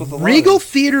 That's what the Regal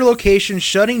Theater location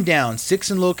shutting down. 6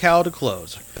 in locale to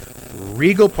close.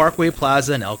 Regal Parkway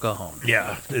Plaza in El Cajon.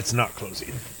 Yeah, it's not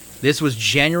closing. This was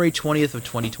January 20th of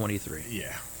 2023.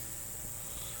 Yeah.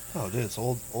 Oh, dude, it's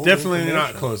old Definitely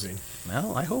not closing.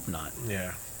 Well, I hope not.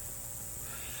 Yeah.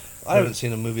 I haven't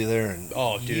seen a movie there in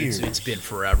years. It's been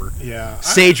forever. Yeah.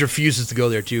 Sage refuses to go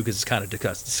there, too, because it's kind of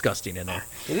disgusting in there.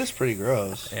 It is pretty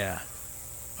gross. Yeah.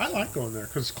 I like going there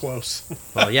because it's close.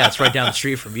 Well, yeah, it's right down the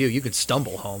street from you. You could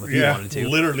stumble home if you wanted to.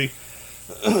 Literally.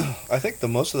 I think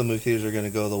most of the movie theaters are going to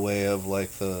go the way of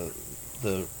like the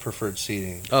preferred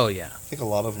seating. Oh, yeah. I think a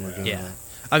lot of them are going to. Yeah.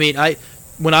 I mean,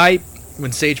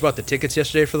 when Sage bought the tickets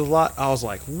yesterday for the lot, I was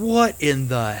like, what in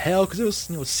the hell? Because it was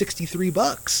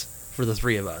 $63 for the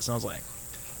three of us. And I was like,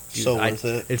 dude, so worth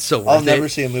it. It's so worth it. I'll never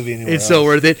see a movie anywhere It's else. so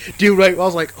worth it. Dude, right, I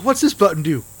was like, what's this button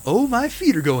do? Oh, my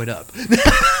feet are going up.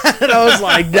 And I was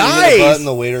like, You get a nice. button,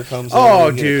 the waiter comes in,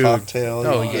 you get a cocktail,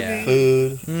 Oh, you get yeah.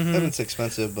 food. Mm-hmm. It's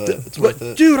expensive, but it's worth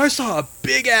it. Dude, I saw a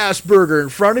big-ass burger in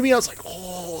front of me. I was like,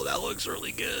 oh, that looks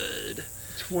really good.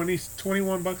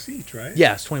 $21 each, right?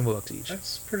 Yeah, it's $21 each.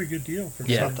 That's a pretty good deal for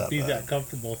Yeah. something to be that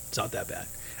comfortable. It's not that bad.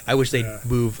 I wish they'd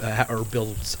move or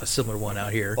build a similar one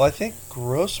out here. Well, I think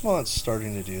Grossmont's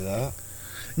starting to do that.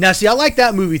 Now, see, I like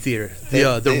that movie theater.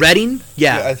 The Reading,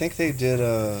 yeah. I think they did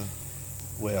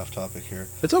way off topic here.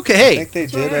 It's okay. I think they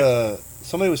did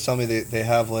somebody was telling me they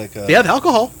have like they have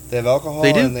alcohol. They have alcohol.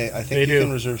 They do. And I think you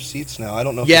can reserve seats now. I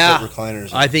don't know if yeah, they put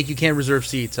recliners. I think you can reserve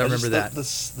seats. I remember that. The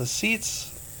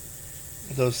seats,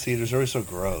 those theaters are always so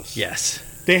gross. Yes.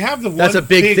 They have the one. That's a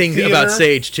big thing theater. about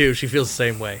Sage too. She feels the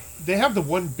same way. They have the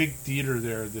one big theater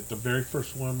there that the very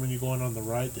first one when you go on the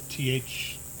right, the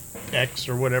THX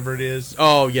or whatever it is.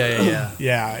 Oh yeah.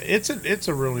 Yeah, it's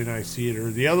a really nice theater.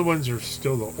 The other ones are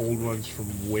still the old ones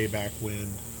from way back when.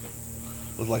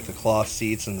 With like the cloth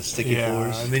seats and the sticky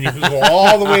floors. And then you can go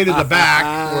all the way to the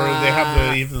back where they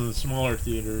have even the smaller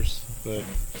theaters. But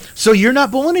so you're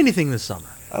not bowling anything this summer?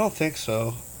 I don't think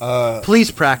so.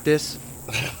 Please practice.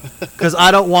 Because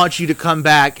I don't want you to come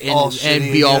back and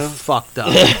be all fucked up.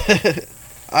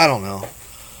 I don't know.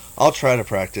 I'll try to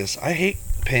practice. I hate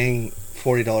paying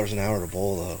 $40 an hour to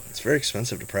bowl, though. It's very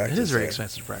expensive to practice. It is very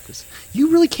expensive to practice. You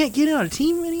really can't get in on a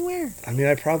team anywhere? I mean,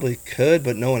 I probably could,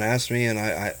 but no one asked me, and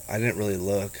I didn't really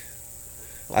look.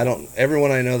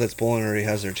 Everyone I know that's bowling already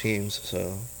has their teams,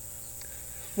 so...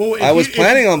 Well, I was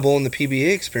planning on bowling the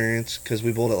PBA experience because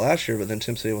we bowled it last year, but then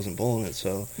Tim said he wasn't bowling it.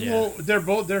 So well,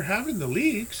 they're having the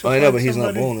league. So I know, but he's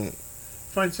not bowling it.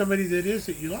 Find somebody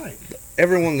that you like.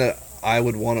 Everyone that I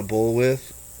would want to bowl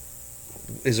with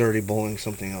is already bowling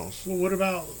something else. Well, what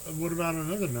about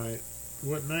another night?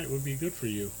 What night would be good for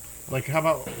you? Like,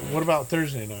 what about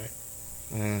Thursday night?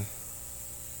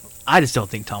 I just don't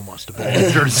think Tom wants to bowl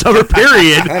during the summer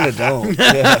period. I kind of don't.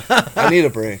 Yeah, I need a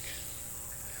break.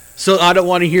 So I don't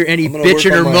want to hear any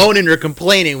bitching or moaning or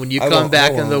complaining when you come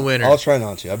back in the winter. I'll try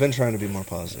not to. I've been trying to be more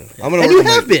positive. Yeah. And you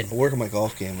have been. Work on my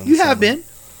golf game. You have been.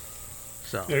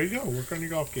 So there you go. Work on your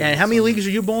golf game. And how many leagues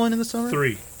are you bowling in the summer?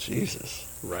 3. Jesus.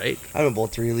 Right. I haven't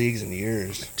bowled 3 leagues in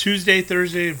years. Tuesday,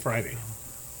 Thursday, and Friday.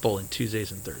 Bowling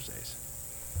Tuesdays and Thursdays.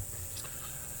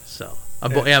 So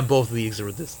both leagues are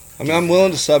with this. I mean, I'm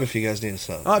willing to sub if you guys need a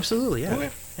sub. Oh, absolutely, yeah. Okay.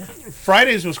 Yeah.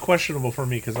 Fridays was questionable for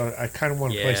me because I kind of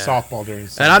want to play softball during the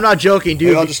summer. And I'm not joking, dude.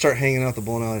 Maybe I'll just start hanging out the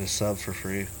bowling alley to sub for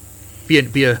free.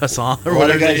 Be a Hassan or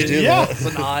whatever. Guys do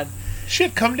that.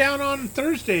 Shit, come down on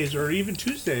Thursdays or even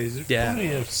Tuesdays. There's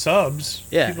plenty of subs.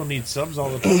 Yeah. People need subs all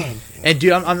the time. And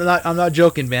dude, I'm not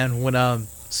joking, man. When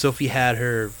Sophie had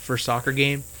her first soccer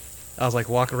game, I was like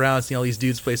walking around seeing all these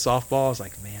dudes play softball. I was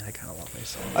like, man, I kind of want to play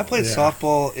softball. I played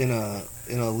softball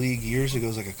in a league years ago. It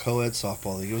was like a co-ed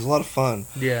softball league. It was a lot of fun.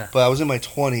 Yeah. But I was in my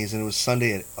 20s, and it was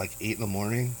Sunday at like 8 in the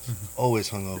morning. Always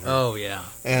hungover. Oh, yeah.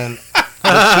 And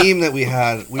the team that we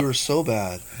had, we were so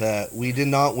bad that we did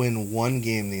not win one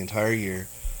game the entire year.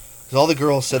 Because all the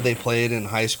girls said they played in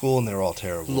high school, and they were all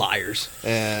terrible. Liars.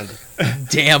 And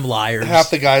damn liars. half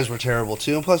the guys were terrible,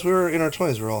 too. And plus, we were in our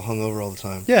 20s. We were all hungover all the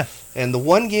time. Yeah. And the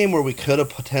one game where we could have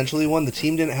potentially won, the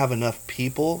team didn't have enough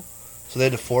people, so they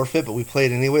had to forfeit, but we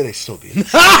played anyway. They still beat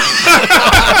us.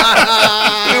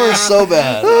 We were so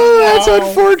bad. Oh, that's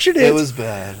unfortunate. It was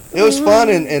bad. It was fun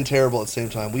and terrible at the same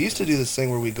time. We used to do this thing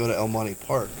where we'd go to El Monte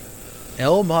Park.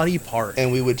 El Monte Park.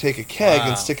 And we would take a keg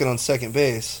and stick it on second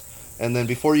base. And then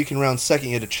before you can round second,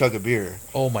 you had to chug a beer.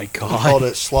 Oh, my God. We called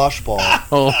it slosh ball.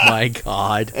 Oh, my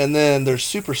God. And then there's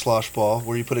super slosh ball,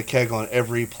 where you put a keg on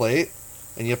every plate,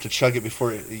 and you have to chug it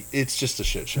before it's just a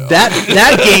shit show.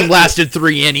 That game lasted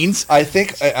 3 innings. I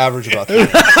think I average about 3.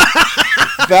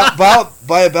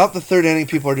 By about the third inning,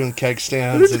 people are doing keg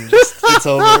stands, and it's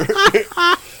over.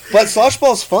 But slosh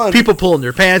ball's fun. People pulling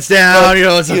their pants down.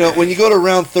 But, when you go to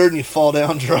round third and you fall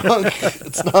down drunk,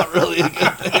 it's not really a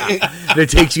good thing. It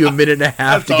takes you a minute and a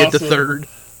half to get to awesome. third.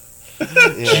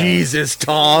 Yeah. Jesus,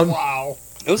 Tom. Wow.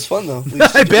 It was fun, though.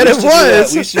 I bet it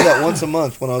was. We used to do that once a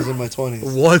month when I was in my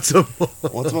 20s. Once a month.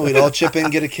 Once a month, we'd all chip in,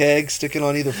 get a keg, stick it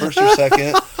on either first or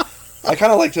second. I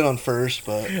kind of liked it on first,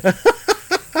 but...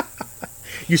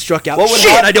 You struck out. What would Shit,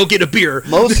 happen- I don't get a beer.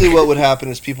 Mostly what would happen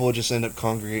is people would just end up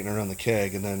congregating around the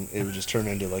keg, and then it would just turn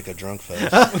into like a drunk fest.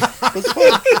 It was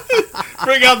fun.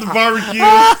 Bring out the barbecue.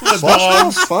 The Slosh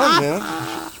dogs. ball's fun,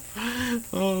 man.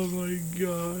 Oh, my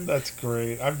God. That's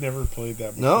great. I've never played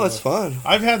that before. No, it's fun.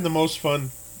 I've had the most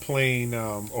fun playing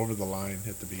over the line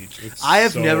at the beach. It's I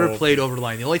have so- never played over the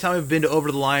line. The only time I've been to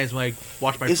over the line is when I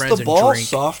watch my Is friends the and ball drink.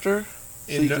 softer?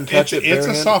 So you can catch it It's a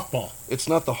barehanded? softball. It's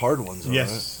not the hard ones, though, right?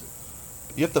 Yes.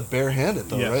 You have to barehand it,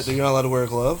 though, Yes. right? You're not allowed to wear a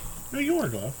glove? No, you wear a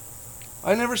glove.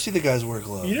 I never see the guys wear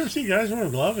gloves. You never see guys wear a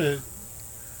glove at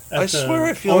I swear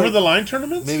I feel over like- the line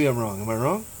tournaments. Maybe I'm wrong. Am I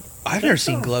wrong? I've never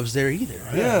seen gloves there either.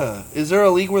 Yeah. Is there a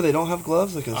league where they don't have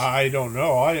gloves? Like I don't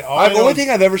know. the only thing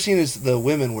I've ever seen is the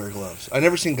women wear gloves. I've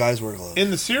never seen guys wear gloves. in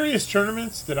the serious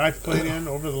tournaments that I've played in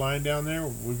over the line down there,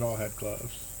 we've all had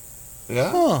gloves.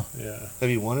 Yeah? Huh. Yeah. Have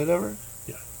you won it ever?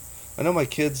 Yeah. I know my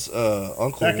kid's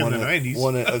uncle Back in won the it, 90s.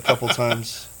 won it a couple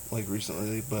times, like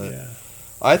recently, but Yeah.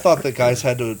 I thought that guys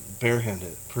had to barehand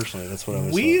it, personally. That's what I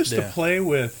was We thought. used to Yeah. play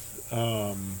with.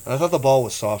 I thought the ball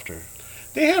was softer.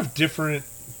 They have different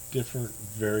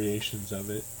variations of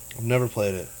it. I've never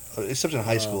played it. Except in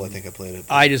high school, I think I played it.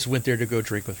 I just went there to go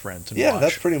drink with friends and yeah, watch.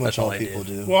 that's pretty much That's all I people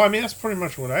did. do. Well, I mean, that's pretty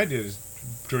much what I did is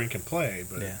drink and play.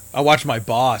 But Yeah, I watched my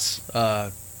boss.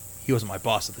 He wasn't my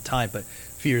boss at the time, but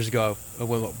a few years ago, I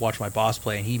watched my boss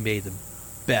play, and he made the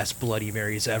best Bloody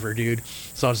Marys ever, dude.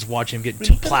 So I was just watching him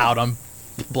get plowed on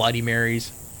Bloody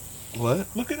Marys. What?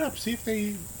 look it up. See if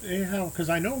they have, because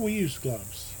I know we use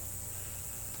gloves.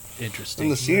 Interesting. In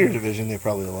the senior division, they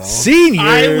probably allow them.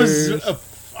 Seniors.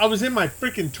 I was in my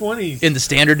freaking 20s. In the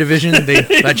standard division, they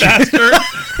let you.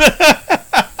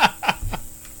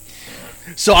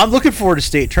 So I'm looking forward to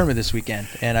state tournament this weekend,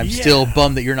 and I'm still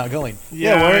bummed that you're not going.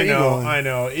 Yeah, why aren't you going? I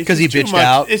know. It's 'Cause he just too bitched much.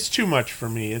 out. It's too much for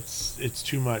me. It's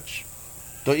too much.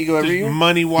 Don't you go every year?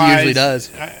 Money wise, usually does.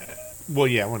 Well,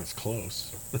 yeah, when it's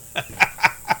close.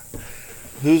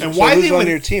 Who's And why they on would-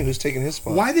 your team? Who's taking his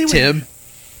spot? Why they would Tim?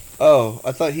 Oh,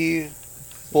 I thought he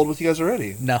bowled with you guys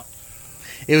already. No.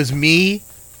 It was me,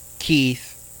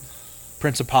 Keith,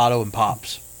 Principato, and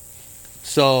Pops.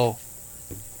 So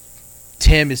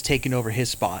Tim is taking over his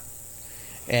spot.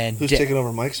 And Who's taking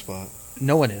over Mike's spot?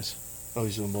 No one is. Oh,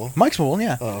 he's doing bowl? Mike's bowling,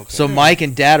 yeah. Oh, okay. So Mike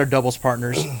and Dad are doubles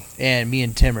partners, and me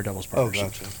and Tim are doubles Oh, partners.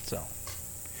 gotcha. So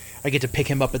I get to pick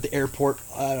him up at the airport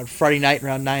Friday night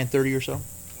around 9:30 or so.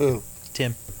 Who?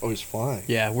 Tim. Oh, he's flying.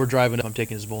 Yeah, we're driving up. I'm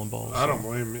taking his bowling balls. I don't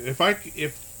blame him. If I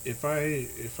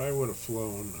would have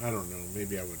flown, I don't know.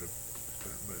 Maybe I would have,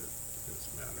 but it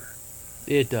doesn't matter.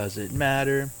 It doesn't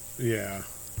matter. Yeah.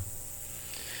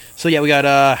 So yeah, we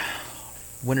got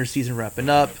winter season wrapping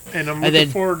up. And I'm And looking then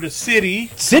forward to City.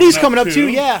 City's coming up too.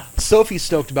 Yeah, Sophie's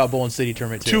stoked about bowling City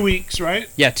tournament too. 2 weeks, right?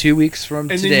 Yeah, 2 weeks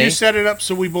from And today. then you set it up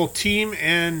so we bowl team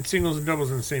and singles and doubles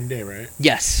on the same day, right?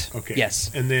 Yes. Okay. Yes.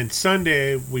 And then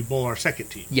Sunday we bowl our second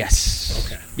team. Yes.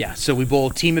 Okay. Yeah. So we bowl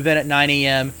team event at 9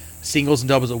 a.m., singles and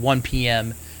doubles at 1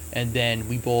 p.m., and then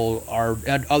we bowl our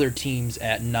other teams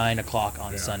at 9 o'clock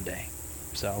on Sunday.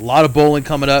 So a lot of bowling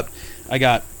coming up. I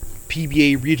got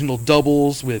PBA regional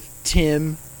doubles with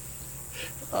Tim.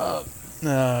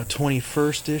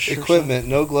 21st-ish. Equipment,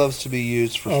 no gloves to be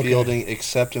used for Okay. fielding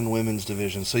except in women's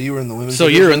division. So you were in the women's So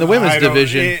division? you're in the women's I don't-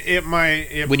 division. It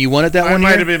might. When you won it that I one might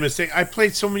year? have been a mistake. I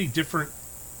played so many different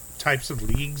types of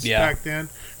leagues Yeah. back then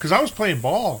because I was playing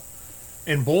ball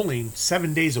and bowling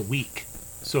 7 days a week.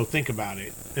 So think about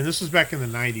it. And this was back in the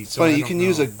 90s. So Funny, you can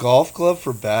use a golf glove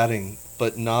for batting,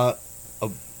 but not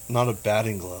a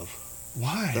batting glove.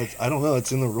 Why? I don't know.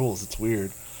 It's in the rules. It's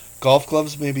weird. Golf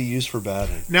gloves may be used for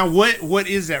batting. Now, what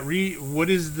is that? What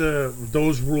is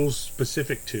those rules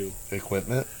specific to?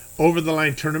 Equipment. Over the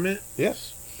line tournament?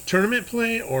 Yes. Tournament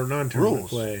play or non-tournament Rules.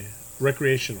 play?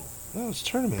 Recreational. No, it's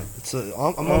tournament.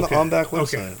 I'm on the OnBack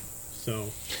website.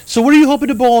 Okay. So what are you hoping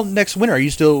to bowl next winter? Are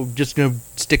you still just going to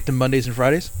stick to Mondays and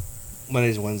Fridays?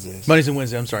 Mondays and Wednesdays. Mondays and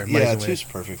Wednesdays. I'm sorry. Mondays Yeah, and two's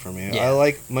Wednesdays. perfect for me. Yeah. I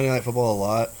like Monday Night Football a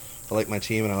lot. I like my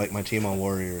team, and I like my team on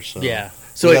Warriors. So Yeah.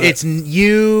 So it's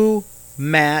you,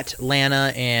 Matt,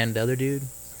 Lana, and the other dude.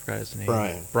 I forgot his name.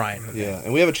 Brian. Okay. Yeah,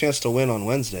 and we have a chance to win on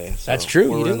Wednesday. So That's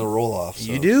true. We're in the roll-off.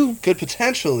 So You do. Could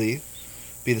potentially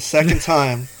be the second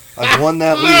time I've won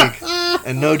that league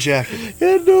and no jacket.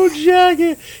 And no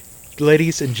jacket.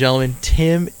 Ladies and gentlemen,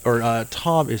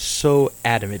 Tom is so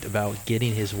adamant about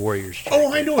getting his Warriors jacket.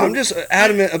 Oh, I know. I'm just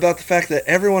adamant about the fact that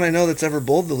everyone I know that's ever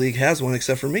bowled the league has one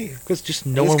except for me. Because just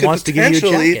And no this one could wants to give you a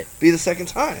potentially jacket. be the second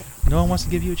time. No one wants to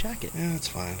give you a jacket. Yeah, that's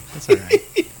fine. That's all right.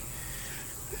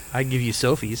 I give you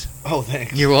Sophie's. Oh,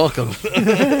 thanks. You're welcome.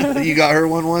 You got her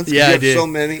one once? 'Cause Yeah, you I have did. so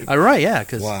many. All right, yeah.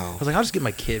 Because Wow. I was like, I'll just get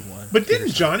my kid one. But didn't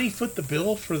Johnny foot the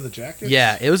bill for the jackets?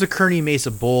 Yeah, it was a Kearney Mesa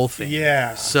Bowl thing.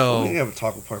 Yeah. So We can have a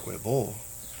Taco Parkway Bowl.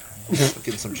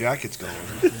 Getting some jackets going.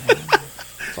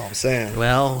 That's all I'm saying.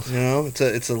 well, You know,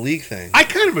 it's a league thing. I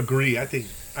kind of agree. I think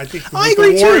with I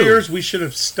agree, the too. Warriors, we should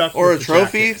have stuck Or a with the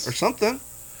trophy jackets. or something.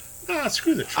 Nah,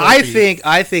 screw the trophy.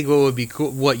 I think what would be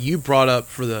cool, what you brought up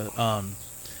for the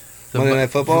Monday Night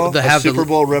Football, a Super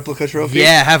Bowl replica trophy.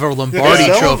 Yeah, have a Lombardi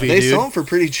trophy, They dude. sell them for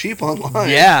pretty cheap online.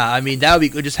 Yeah, I mean that would be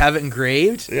good. Just have it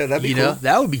engraved. Yeah, that'd be you cool. know,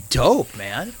 that would be dope,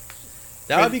 man.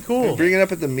 That would be cool. Bring it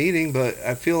up at the meeting, but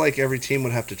I feel like every team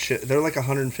would have to chip. They're like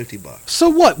 $150. So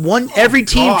what? Every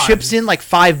team God. chips in like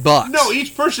 $5. No,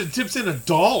 each person tips in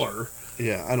 $1.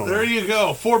 Yeah, I don't There know. you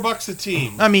go. $4 a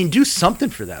team. I mean, do something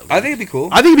for that. I think it'd be cool.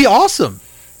 I think it'd be awesome.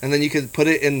 And then you could put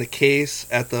it in the case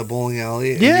at the bowling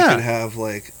alley. And Yeah. you could have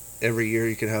like every year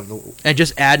you could have the. And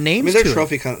just add I names mean, to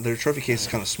their trophy case is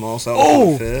kind of small, so I Oh! don't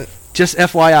think it'll fit. it. Just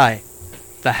FYI,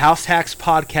 the House Hacks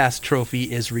podcast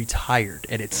trophy is retired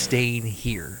and it's staying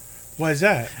here Why is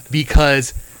that?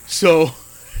 because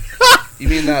You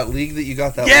mean that league that you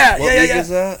got that? Yeah, what yeah, league yeah. is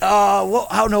that? well,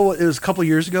 I don't know. It was a couple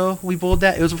years ago we bowled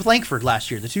that. It was with Langford last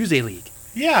year, the Tuesday League.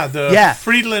 Yeah, the Yeah.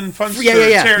 Friedland Funster.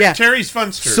 Yeah. Terry's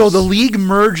Funsters. So the league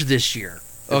merged this year.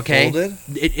 Okay, folded?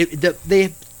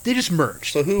 they just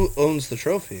merged. So who owns the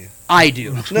trophy? I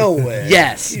do. No way.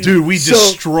 Yes. Dude, we So-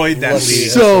 destroyed that Lucky league.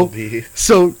 So- SOB.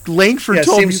 So Langford Yeah, it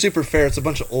told me. seems super fair. It's a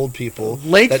bunch of old people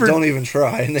Langford- that don't even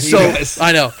try, and then So you guys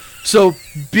I know. So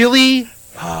Billy.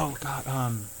 Oh God.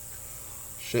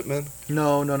 Shipman.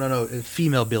 No.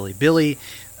 Female Billy. Billy.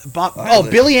 Bob. Oh, Oh,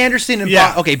 they- Billy Anderson and Yeah.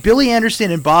 Bob. Okay, Billy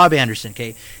Anderson and Bob Anderson.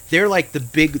 Okay, they're like the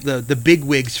big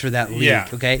wigs for that league. Yeah.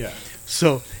 Okay. Yeah.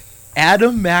 So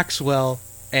Adam Maxwell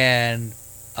and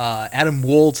Adam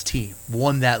Wold's team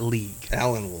won that league.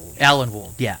 Alan Wold. Alan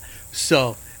Wold, yeah.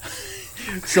 So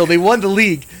they won the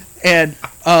league, and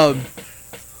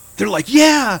they're like,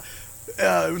 yeah.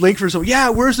 Langford's like, yeah,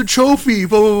 where's the trophy?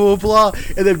 Blah, blah, blah, blah.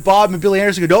 And then Bob and Billy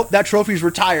Anderson go, nope, that trophy's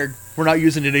retired. We're not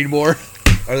using it anymore.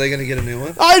 Are they going to get a new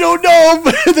one? I don't know.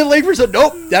 But then Langford said,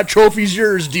 nope, that trophy's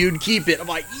yours, dude. Keep it. I'm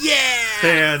like, yeah.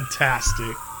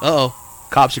 Fantastic. Uh-oh.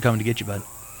 Cops are coming to get you, bud.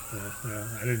 Yeah,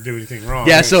 I didn't do anything wrong.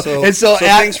 Yeah, Right. so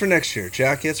things for next year: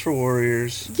 jackets for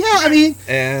Warriors, yeah, I mean,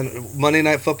 and Monday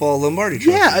Night Football Lombardi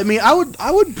trophy. yeah, I mean, I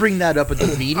would bring that up at the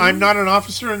meeting. I'm not an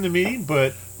officer in the meeting,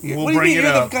 but we'll what do you bring mean? it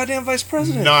You're up. the goddamn vice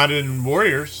president. Not in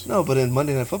Warriors. No, but in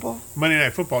Monday Night Football. Monday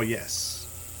Night Football, yes.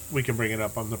 We can bring it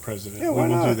up. I'm the president. Yeah, we why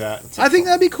will not? do that. I think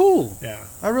that'd be cool. Yeah.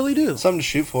 I really do. Something to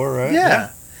shoot for, right? Yeah.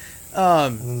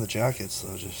 And then the jackets,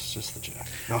 though, just the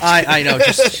jacket. No, I'm just I know.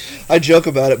 Just I joke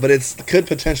about it, but it could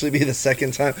potentially be the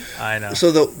second time. I know.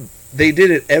 So they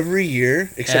did it every year,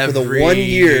 except for the Every 1 year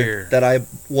year. that I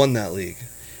won that league.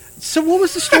 So what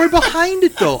was the story behind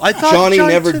it, though? I thought Johnny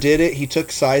never took- did it. He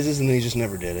took sizes, and then he just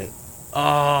never did it.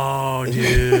 Oh,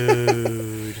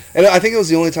 dude, And I think it was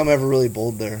the only time I ever really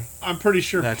bowled there. I'm pretty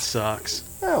sure. that sucks.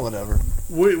 Yeah, whatever.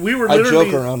 We were I literally.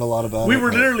 joke around a lot about We it. were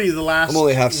but literally the last I'm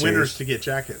only half winners serious. to get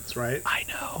jackets, right? I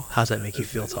know. How's that make you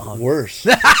feel, Tom? Worse.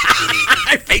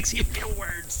 It makes you feel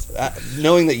worse.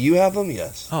 Knowing that you have them,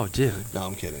 yes. Oh, dude, No,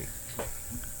 I'm kidding.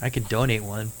 I can donate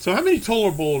one. So how many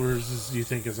taller boulders do you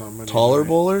think is on Monday Taller night?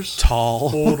 bowlers?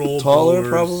 Tall. Total Taller, boulders.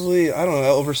 probably. I don't know.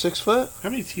 Over 6 foot? How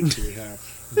many teams do we have?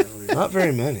 Not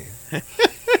very many.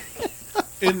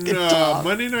 In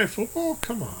Monday Night Football?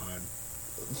 Come on.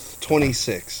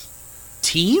 26.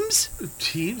 Teams?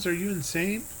 Teams? Are you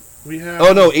insane? We have.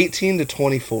 Oh no, 18 to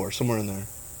 24, somewhere in there,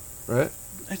 right?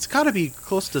 It's got to be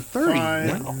close to 30.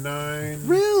 5, No. 9,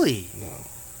 Really? No.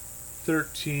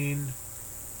 13,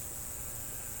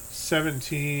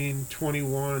 17,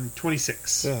 21,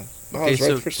 26. Yeah. No, I Okay, was right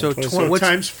so- the first so time, 20 So What's-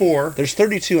 times 4. There's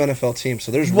 32 NFL teams,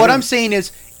 so there's What room. I'm saying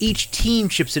is each team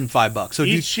chips in $5. So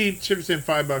Each sheet chips in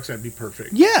 $5. That'd be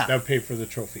perfect. Yeah. That would pay for the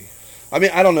trophy. I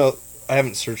mean, I don't know. I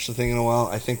haven't searched the thing in a while.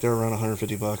 I think they're around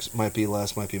 $150. Might be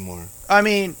less, might be more. I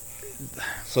mean,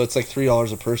 So it's like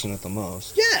 $3 a person at the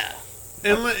most. yeah.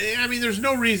 And I mean, there's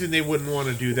no reason they wouldn't want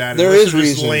to do that. There unless is they're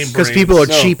just reasons. lame Because brains. people are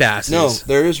No, cheap asses. No,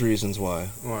 there is reasons why.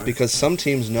 Why? Because some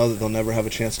teams know that they'll never have a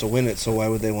chance to win it, so why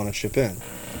would they want to chip in?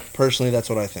 Personally, that's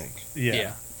what I think. Yeah.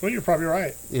 Yeah. Well, you're probably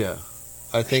right. Yeah.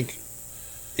 I think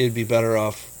it'd be better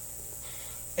off.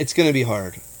 It's going to be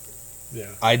hard. Yeah.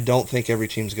 I don't think every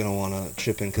team's going to want to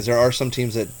chip in, because there are some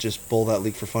teams that just bowl that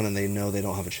league for fun and they know they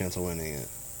don't have a chance of winning it.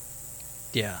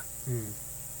 Yeah.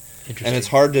 Interesting. And it's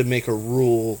hard to make a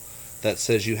rule that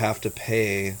says you have to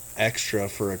pay extra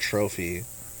for a trophy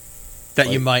that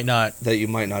like- you might not. that you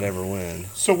might not ever win.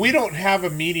 So we don't have a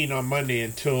meeting on Monday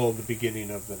until the beginning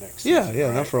of the next Yeah, season, yeah,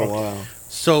 right? not for a Okay. while.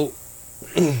 So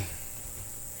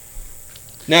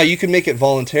Now you can make it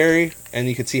voluntary, and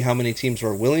you can see how many teams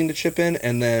are willing to chip in,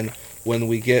 and then when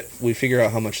we figure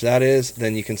out how much that is,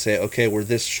 then you can say, okay, we're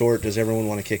this short. Does everyone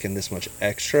want to kick in this much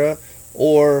extra,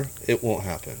 or it won't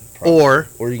happen? Probably.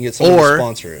 Or you can get someone or- to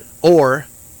sponsor it. or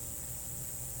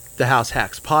the House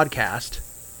Hacks podcast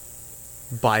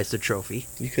buys the trophy.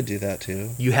 You could do that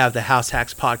too. You have the House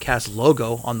Hacks podcast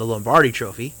logo on the Lombardi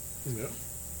trophy. Yeah.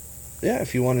 Yeah,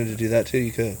 if you wanted to do that too,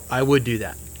 you could. I would do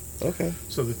that. Okay.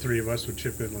 So the three of us would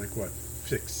chip in like what,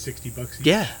 $60 each?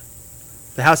 Yeah.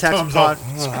 The House Hacks Thumbs pod.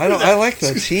 up. I like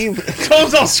that team.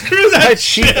 Tom's all screw My that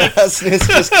cheap shit. assness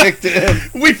just kicked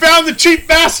in. We found the cheap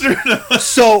bastard.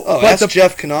 So, Oh, but that's the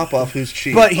Jeff Knopoff, who's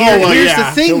cheap. But here, Oh, well, here's yeah.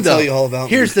 the thing, He'll though. tell you all about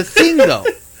here's me. the thing, though.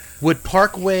 Would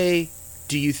Parkway,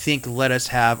 do you think, let us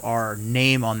have our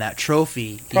name on that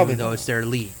trophy, Probably even though not. it's their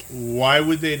league? Why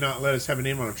would they not let us have a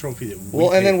name on a trophy that we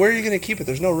Well, and then paid? where are you going to keep it?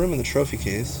 There's no room in the trophy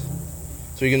case.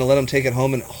 So you're going to let them take it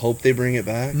home and hope they bring it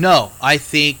back? No, I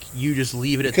think you just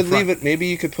leave it You at could the front. leave it. Maybe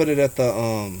you could put it at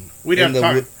the We'd in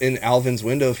have to talk. in Alvin's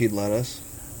window if he'd let us.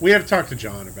 We have to talk to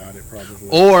John about it, probably.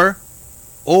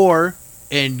 Or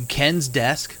in Ken's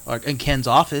desk, or in Ken's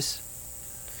office.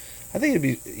 I think it'd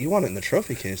be. You want it in the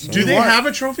trophy case. Do they have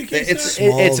a trophy case? It's there?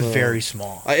 small, It's though. very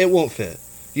small. It won't fit.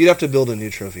 You'd have to build a new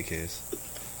trophy case.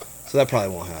 So that probably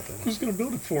won't happen. Who's going to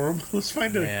build it for him? Let's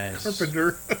find a Yes.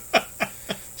 carpenter.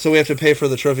 So we have to pay for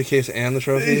the trophy case and the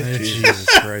trophy. Jesus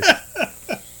Christ.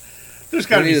 There's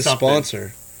got We to need be a something.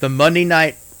 sponsor. The Monday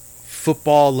Night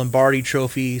Football Lombardi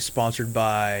Trophy, sponsored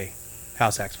by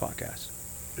House Hacks Podcast.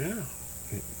 Yeah.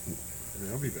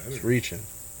 That'll be better. It's reaching.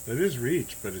 That is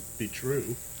reach, but it'd be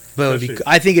true. But it would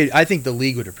be, I think the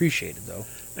league would appreciate it, though.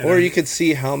 And Or I'm- you could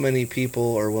see how many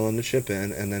people are willing to chip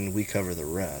in, and then we cover the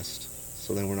rest.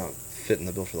 So then we're not fitting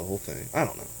the bill for the whole thing. I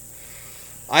don't know.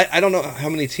 I don't know how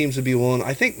many teams would be willing.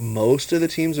 I think most of the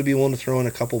teams would be willing to throw in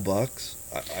a couple bucks.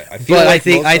 I feel But like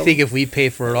most I of think if we pay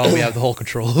for it all, we have the whole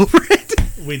control over it.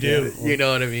 We do. You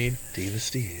know what I mean? Diva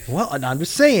Steve. Well, and I'm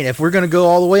just saying, if we're going to go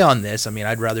all the way on this, I mean,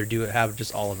 I'd rather have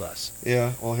just all of us.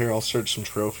 Yeah, well, here, I'll search some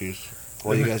trophies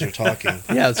while you guys are talking.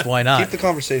 Yeah, that's why not. Keep the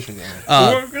conversation going.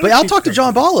 We're gonna But I'll keep talk to going.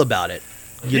 John Ball about it.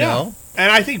 You know? And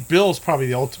I think Bill's probably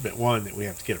the ultimate one that we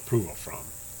have to get approval from.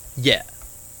 Yeah.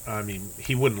 I mean,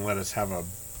 he wouldn't let us have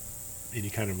any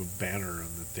kind of a banner on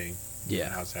the thing. Yeah.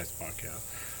 The House Hacks podcast.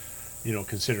 You know,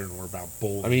 considering we're about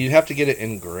bowling. I mean, you'd have to get it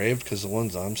engraved because the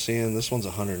ones I'm seeing, this one's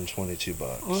 $122,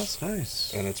 oh, that's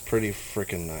nice. and it's pretty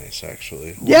freaking nice,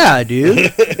 actually. Yeah, dude.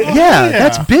 yeah,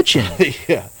 that's bitching.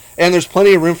 Yeah, and there's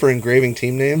plenty of room for engraving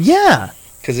team names. Yeah.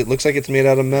 Because it looks like it's made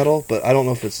out of metal, but I don't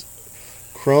know if it's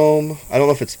chrome. I don't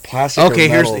know if it's plastic. Okay, or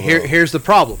metal, though. here's the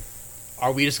problem.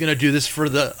 Are we just going to do this for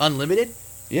the unlimited?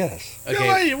 Yes.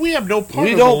 Okay. No, we have no part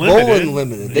We of don't bowl Unlimited.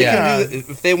 unlimited. They Yeah. can do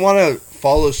if they want to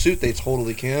follow suit, they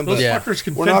totally can. But Those Yeah. fuckers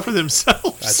can We're fend not- for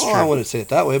themselves. That's well, true. I wouldn't say it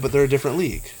that way, but they're a different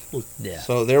league, Yeah.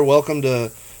 so they're welcome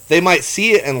to. They might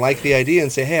see it and like the idea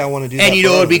and say, "Hey, I want to do that." And you for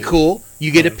know our what would be league." cool?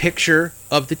 You get a picture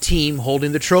of the team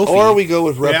holding the trophy. Or we go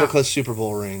with replica Super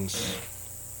Bowl rings.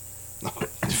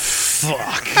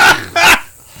 Fuck.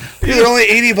 Dude, they're only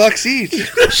 $80 each.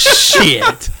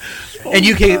 Shit. And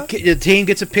you can the team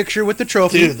gets a picture with the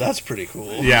trophy. Dude, that's pretty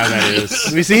cool. Yeah, that is.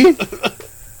 Let me see.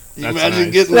 You That's imagine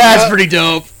nice. getting That's that? pretty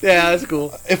dope. Yeah, that's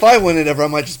cool. If I win it ever, I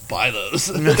might just buy those.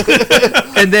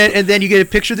 And then you get a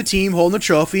picture of the team holding the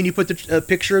trophy, and you put the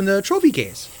picture in the trophy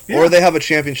case. Or they have a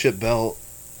championship belt.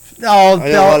 No, I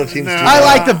know a lot of teams do I that.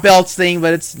 like the belts thing,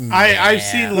 but it's. I've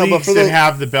seen leagues for that the-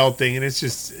 have the belt thing, and it's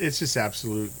just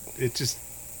absolute. It's just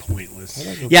pointless.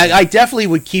 Yeah, I definitely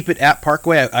would keep it at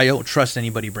Parkway. I don't trust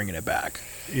anybody bringing it back.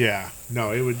 Yeah,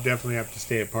 no, it would definitely have to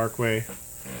stay at Parkway,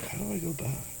 How do I go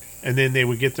back? and then they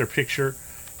would get their picture.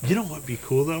 You know what'd be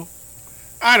cool though?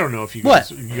 I don't know if you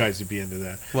What? guys would be into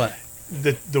that. What?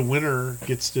 The winner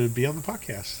gets to be on the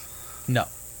podcast. No,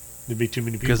 There'd be too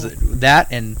many people. because that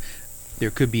and there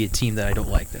could be a team that I don't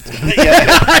like. That's.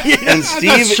 And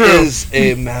Steve true. is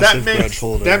a massive grudge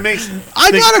holder. That makes.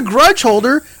 I'm not a grudge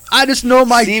holder. I just know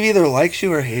my. Steve either likes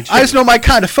you or hates you. I just know my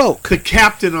kind of folk. the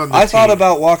captain on the I team. thought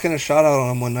about walking a shot out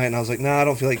on him one night, and I was like, nah, I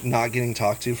don't feel like not getting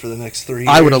talked to for the next 3 years.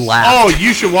 I would have laughed. Oh,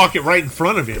 you should walk it right in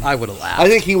front of him. I would have laughed. I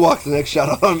think he walked the next shot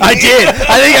out on me. I did.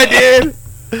 I think I did.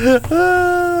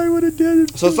 I would have did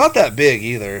it. So it's not that big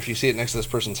either if you see it next to this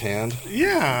person's hand.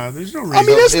 Yeah, there's no reason. I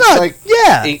mean, that's it's not. like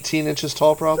yeah. 18 inches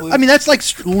tall, probably. I mean, that's like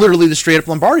literally the straight up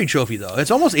Lombardi trophy, though.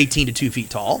 It's almost 18 to 2 feet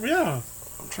tall. yeah.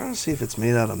 I'm trying to see if it's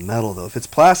made out of metal, though. If it's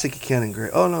plastic, you can't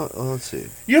engrave. Oh, no. Oh, let's see.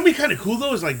 You know what'd be kind of cool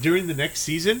though is like during the next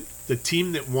season, the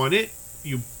team that won it,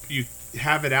 you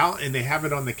have it out and they have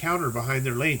it on the counter behind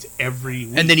their lanes every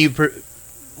week. And then you.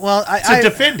 Well, to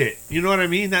defend it. You know what I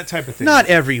mean? That type of thing. Not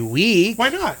every week. Why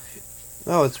not?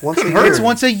 No, it's once a Couldn't year. hurt. It's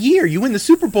once a year. You win the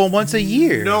Super Bowl once a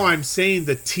year. No, I'm saying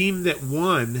the team that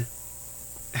won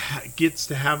gets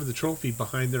to have the trophy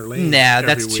behind their lanes. Nah, every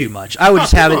that's week. too much. I would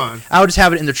just have come it. on. I would just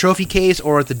have it in the trophy case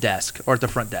or at the desk or at the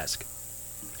front desk.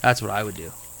 That's what I would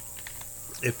do.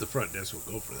 If the front desk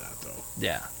will go for that, though.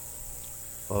 Yeah.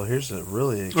 Oh, here's a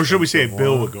really Or should we say expensive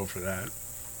Bill one. would go for that?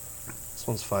 This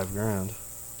one's $5,000.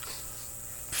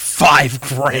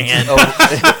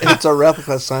 $5,000. It's a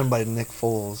replica signed by Nick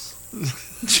Foles.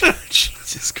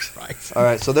 Jesus Christ. All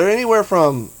right, so they're anywhere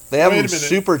from they have Wait a them minute.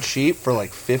 super cheap for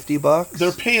like $50,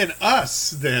 They're paying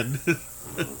us then.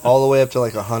 all the way up to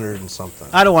like 100 and something.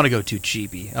 I don't want to go too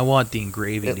cheapy. I want the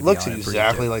engraving. It to looks be on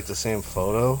exactly it like the same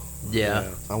photo. Yeah.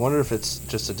 I wonder if it's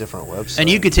just a different website. And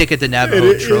you could take it to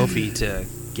Navajo It- Trophy to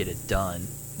get it done.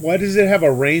 Why does it have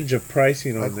a range of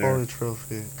pricing high on there? quality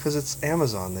trophy because it's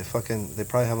Amazon. They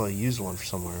probably have a used one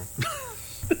somewhere.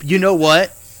 You know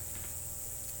what?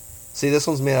 See, this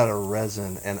one's made out of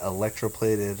resin and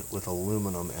electroplated with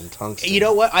aluminum and tungsten. You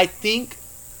know what? I think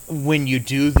when you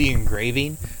do the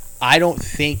engraving, I don't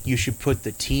think you should put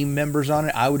the team members on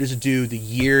it. I would just do the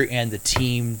year and the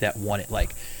team that won it.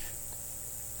 Like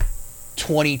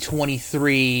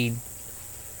 2023,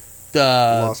 the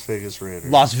Las Vegas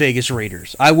Raiders.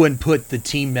 Raiders. I wouldn't put the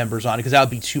team members on it because that would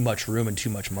be too much room and too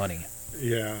much money.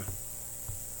 Yeah.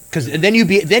 Because then you'd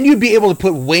be able to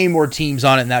put way more teams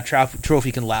on it, and that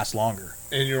trophy can last longer.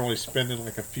 And you're only spending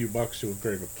like a few bucks to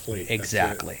engrave a plate. That's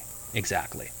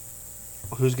Exactly.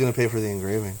 Who's going to pay for the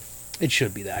engraving? It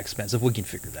should be that expensive. We can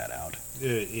figure that out.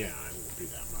 it. Yeah, it won't be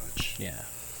that much. Yeah.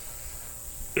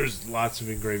 There's lots of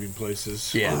engraving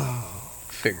places. Yeah.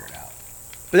 Figure it out.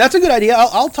 But that's a good idea.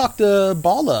 I'll talk to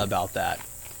Bala about that.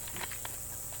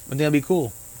 I think that'd be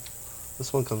cool.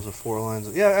 This one comes with 4 lines.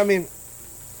 Yeah, I mean,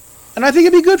 And I think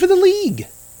it'd be good for the league.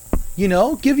 You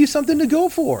know, give you something to go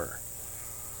for.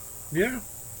 Yeah.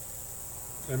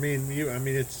 I mean,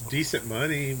 it's decent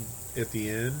money at the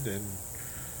end, and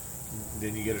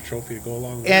then you get a trophy to go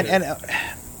along with it. And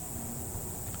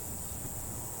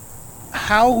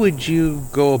how would you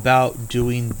go about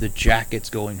doing the jackets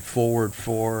going forward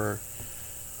for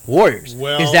Warriors?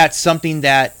 Well- Is that something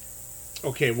that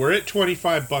Okay, we're at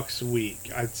 $25 a week.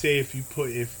 I'd say if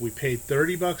we paid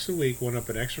 $30 a week, went up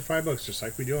an extra $5, just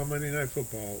like we do on Monday Night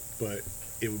Football, but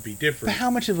it would be but different.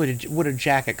 how much would a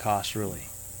jacket cost really?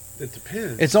 It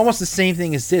depends. It's almost the same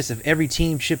thing as this. If every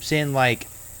team chips in like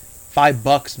 $5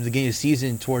 at the beginning of the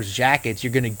season towards jackets,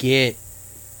 you're gonna get.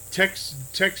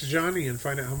 Text Johnny and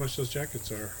find out how much those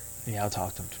jackets are, Yeah, I'll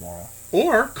talk to him tomorrow.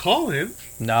 or call him.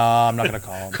 No, I'm not gonna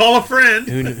call him. Call a friend.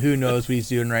 Who knows what he's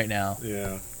doing right now?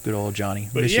 Yeah, Good old Johnny.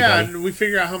 but Miss you, yeah, buddy. and we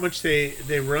figure out how much they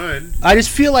run. I just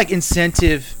feel like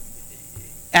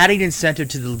adding incentive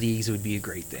to the leagues would be a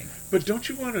great thing. But don't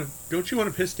you want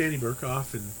to piss Danny Burke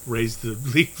off and raise the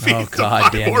league fee Oh, to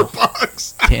God, $5 more Daniel.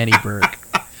 bucks? Danny Burke.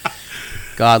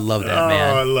 God love that Oh, I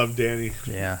man. love Danny.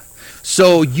 Yeah.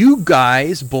 So you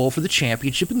guys bowl for the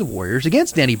championship in the Warriors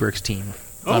against Danny Burke's team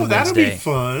Oh, on that'll Wednesday. be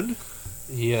fun.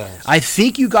 yes. I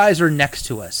think you guys are next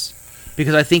to us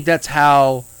because I think that's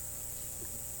how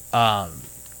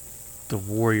the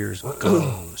Warriors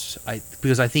goes.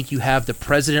 Because I think you have the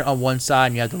president on one side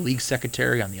and you have the league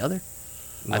secretary on the other.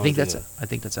 No I think idea.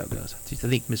 that's how it goes. I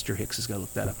think Mr. Hicks is going to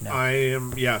look that up now.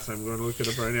 I'm going to look it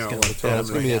up right now. It's gonna I'll tell Yeah, him it's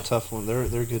going right to be a now. tough one. They're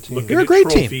a good team. Looking They're a at great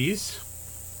team. trophies.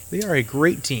 They are a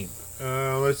great team.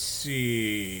 Let's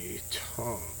see.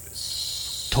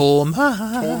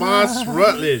 Thomas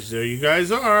Rutledge. There you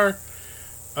guys are.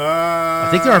 I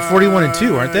think they're on 41 and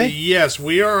 2, aren't they? Yes,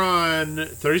 we are on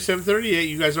 37-38.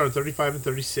 You guys are on 35 and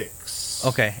 36.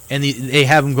 Okay, and they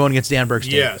have them going against Danburg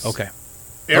State. Yes. Okay.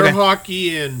 Air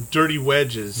hockey and dirty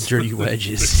wedges. Dirty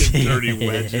wedges. Dirty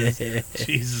wedges.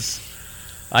 Jesus.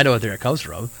 I know where it comes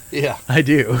from. Yeah. I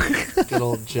do. Good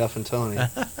old Jeff and Tony.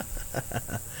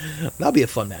 That'll be a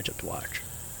fun matchup to watch.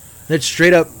 It's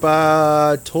straight up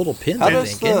total pins, I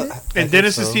think. Isn't it? And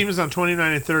Dennis's team is on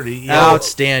 29 and 30. Yeah.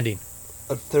 Outstanding.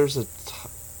 There's a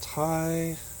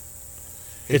tie.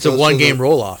 It's a one-game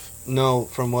roll-off. No,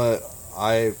 from what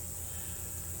I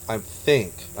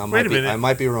think. I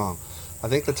might be wrong. I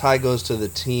think the tie goes to the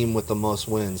team with the most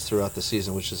wins throughout the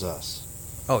season, which is us.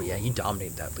 Oh yeah, you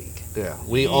dominated that league. Yeah,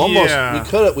 we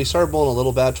started bowling a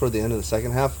little bad toward the end of the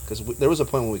second half because there was a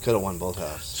point when we could have won both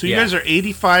halves. So you guys are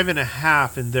 85 and a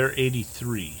half, and they're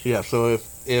 83. Yeah. So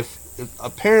if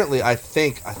apparently I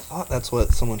thought that's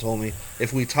what someone told me.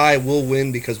 If we tie, we'll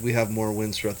win because we have more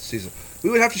wins throughout the season. We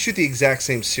would have to shoot the exact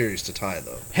same series to tie,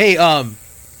 though. Hey,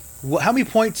 how many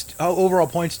points? Overall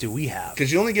points do we have?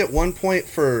 Because you only get 1 point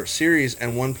for series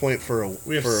and 1 point for a win.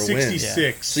 We have 66.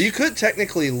 Yeah. So you could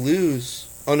technically lose.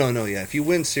 Oh no, yeah. If you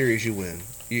win series, you win.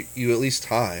 You at least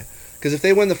tie. Because if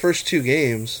they win the first 2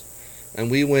 games,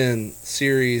 and we win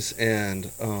series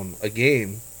and a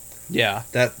game, yeah,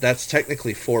 that's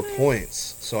technically 4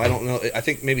 points. So I don't know. I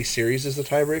think maybe series is the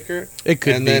tiebreaker. It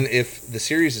could. And be. then if the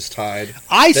series is tied,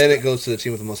 then it goes to the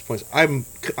team with the most points. I'm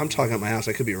talking out my ass.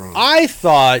 I could be wrong. I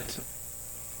thought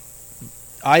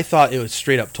it was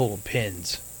straight up total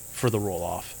pins for the roll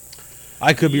off.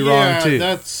 I could be wrong too.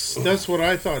 That's what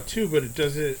I thought too, but it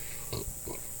doesn't.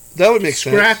 That would make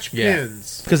sense. Scratch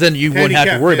pins. Because then you wouldn't have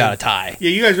to worry about a tie. Yeah,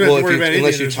 you guys don't have to worry about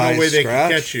anything. There's no way they can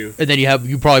catch you. And then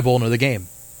you probably bowl another game.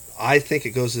 I think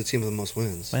it goes to the team with the most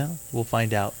wins. Well, we'll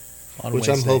find out on Which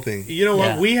Wednesday. I'm hoping. You know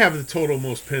what? We have the total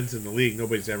most pins in the league.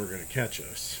 Nobody's ever going to catch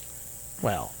us.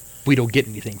 Well, we don't get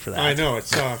anything for that. I know, it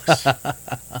sucks.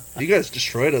 You guys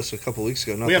destroyed us a couple weeks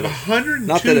ago. We have 102,000.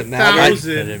 Not that it mattered. Not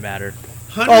that it mattered.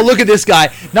 Oh, look at this guy.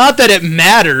 Not that it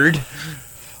mattered.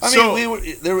 I mean,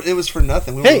 it was for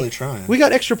nothing. We weren't really trying. We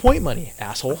got extra point money,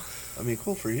 asshole. I mean,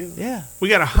 cool for you. Yeah. We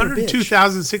got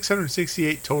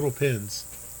 102,668 total pins.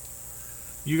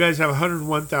 You guys have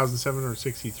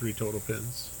 101,763 total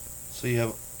pins. So you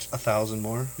have 1,000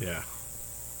 more? Yeah.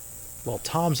 Well,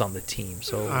 Tom's on the team,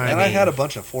 so... I had a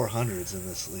bunch of 400s in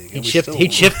this league. He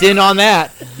chipped in on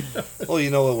that. Well, you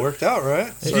know, it worked out,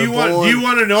 right? Do you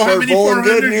want to know how many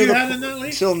 400s you had in that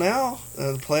league? Till now.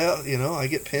 Play out, I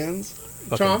get pins.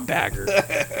 Tom? Bagger.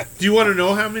 Do you want to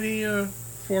know how many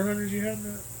 400s you had in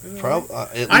that league?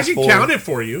 I can count it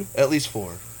for you. At least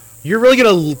 4. You're really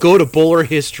going to go to bowler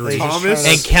history Thomas?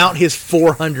 and count his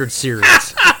 400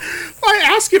 series. I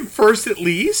ask him first at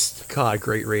least. God,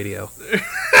 great radio.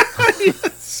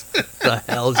 The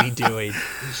hell is he doing?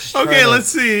 Okay, let's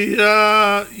see.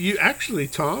 You actually,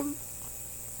 Tom,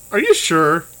 are you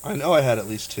sure? I know I had at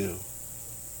least 2.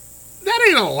 That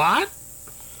ain't a lot.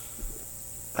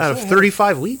 Out of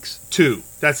 35 weeks? 2.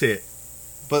 That's it.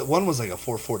 But one was like a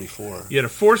 444. You had a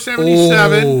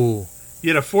 477. Oh. You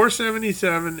had a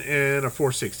 477 and a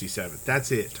 467.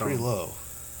 That's it, Tom. Pretty low.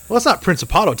 Well, it's not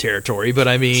Principato territory, but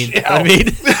I mean, love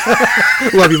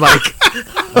you, Mike.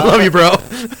 Love you, bro.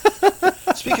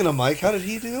 Speaking of Mike, how did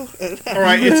he do? All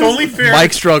right, it's only fair.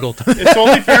 Mike struggled. It's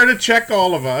only fair to check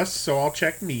all of us, so I'll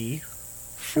check me.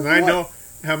 Because I know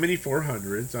how many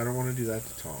 400s. I don't want to do that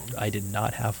to Tom. I did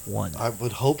not have one. I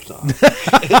would hope not.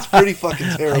 It's pretty fucking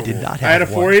terrible. I did not have one. I had a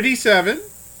 487.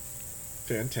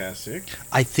 Fantastic.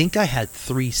 I think I had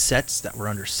 3 sets that were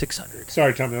under 600.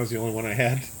 Sorry, Tom, that was the only one I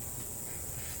had.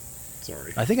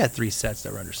 Sorry. I think I had 3 sets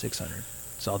that were under 600,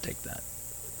 so I'll take that.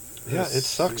 Yeah, it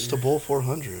sucks to bowl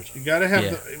 400. You got to have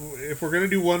if we're going to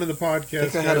do one in the podcast, I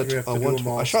think I had a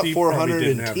 120. I shot 400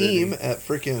 in team at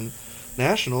freaking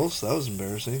Nationals. That was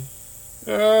embarrassing.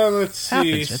 Let's see.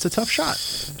 Happens. It's a tough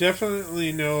shot.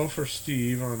 Definitely no for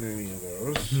Steve on any of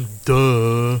those.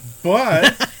 Duh.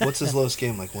 But what's his lowest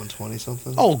game? Like 120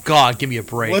 something? Oh God, give me a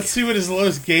break. Let's see what his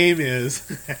lowest game is.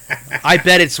 I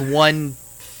bet it's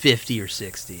 150 or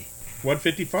 60.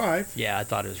 155. Yeah, I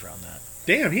thought it was around that.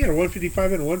 Damn, he had a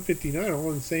 155 and a 159 all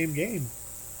in the same game.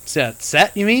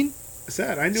 Set, you mean?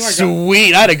 Set. I knew I got.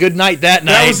 Sweet, I had a good night that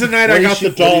night. That was the night I got the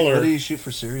dollar. What did you shoot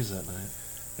for series that night?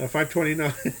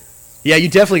 529. Yeah, you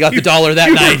definitely got the dollar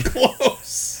that night. Were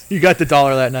close. You got the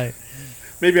dollar that night.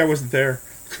 Maybe I wasn't there.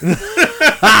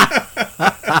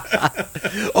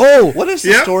 Oh, what is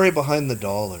the story behind the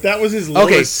dollar? That was his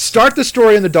lowest. Okay, start the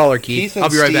story in the dollar, Keith. And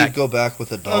I'll be right Steve back. Go back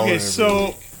with a dollar. Okay,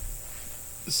 every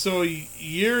so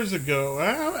years ago,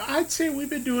 I'd say we've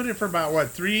been doing it for about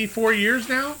 3-4 years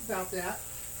now. About that.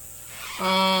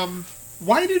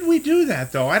 Why did we do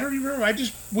that though? I don't even remember.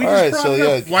 We All right, brought so it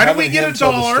up. yeah, Why don't we get a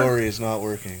tell dollar? The story is not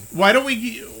working. Why don't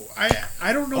we?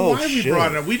 I don't know why we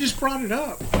brought it up. We just brought it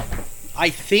up. I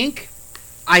think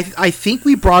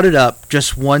we brought it up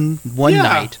just one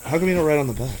night. How come you don't write on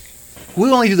the back? We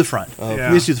only do the front. Oh,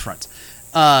 yeah. We just do the fronts.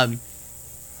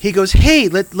 He goes, "Hey,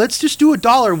 let's just do a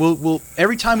dollar. We'll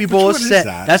every time you bowl a set,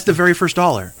 that's the very first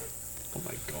dollar." Oh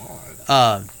my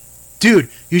god. Dude,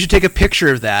 you should take a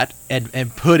picture of that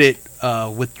and put it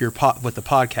with your with the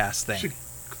podcast thing.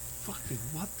 Fucking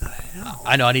what the hell?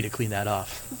 I know. I need to clean that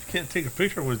off. You can't take a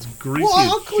picture when it's greasy.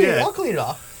 Well, as shit. I'll clean it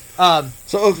off.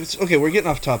 So okay, we're getting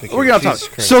off topic. We're getting off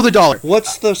topic. So the dollar.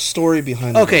 What's the story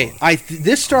behind? The dollar?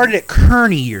 This started at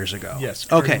Kearney years ago. Yes.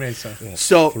 Kearney Okay. Mesa. Yeah,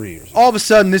 So 3 years. all of a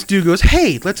sudden, this dude goes,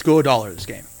 "Hey, let's go a dollar this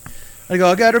game." I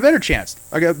go, "I got a better chance.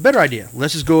 I got a better idea.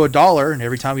 Let's just go a dollar, and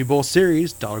every time we bowl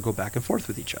series, dollar go back and forth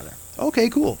with each other." Okay,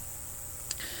 cool.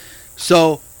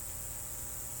 So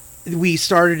we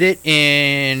started it,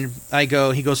 and he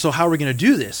goes, "So how are we going to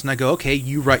do this?" And I go, "Okay,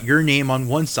 you write your name on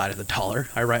one side of the dollar.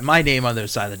 I write my name on the other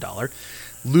side of the dollar.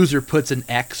 Loser puts an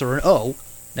X or an O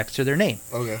next to their name.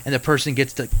 Okay. And the person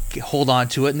gets to hold on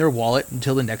to it in their wallet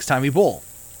until the next time we bowl.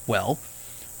 Well,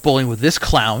 bowling with this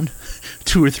clown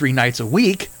 2 or 3 nights a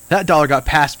week, that dollar got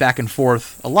passed back and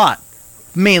forth a lot.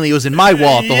 Mainly it was in my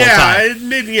wallet the whole time. Yeah, it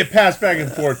didn't get passed back and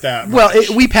forth that much.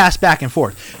 Well, we passed back and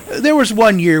forth. There was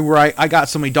one year where I got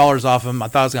so many dollars off him, I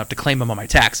thought I was going to have to claim them on my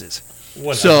taxes.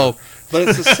 Whatever. So, But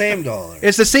it's the same dollar.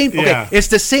 it's the same. Okay, Yeah. it's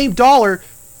the same dollar,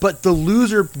 but the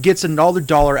loser gets another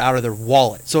dollar out of their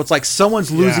wallet. So it's like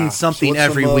someone's losing Yeah. something So what's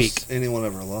every the most week. anyone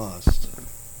ever lost?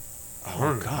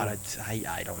 Oh God,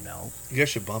 I don't know. You guys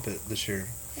should bump it this year.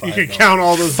 you can $5. count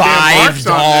all those damn marks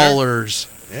on $5.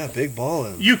 Yeah, big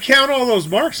balling. there. You count all those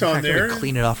marks on I'm there. gonna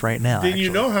clean it off right now. Then you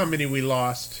actually. know how many we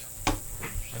lost. I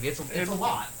mean, it's a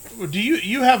lot. Well, do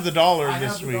you have the dollar I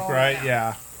this have the week, dollar right?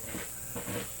 now.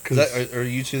 Yeah. Are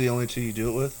you two the only two you do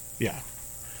it with? Yeah.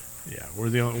 Yeah, we're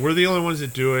the only ones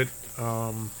that do it.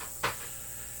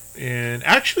 And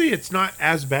actually, it's not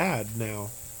as bad now.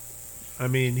 I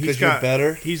mean, You're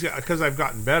better. Because I've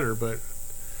gotten better, but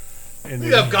and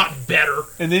You have gotten better.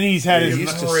 And then he's had It his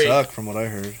used to great. suck, from what I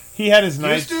heard. he had his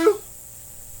nights. to?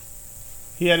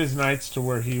 He had his nights to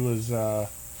where he was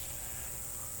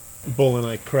bowling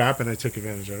like crap, and I took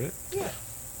advantage of it.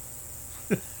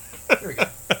 There we go.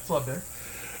 It's a lot better.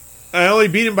 I only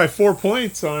beat him by 4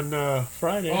 points on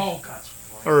Friday Oh God.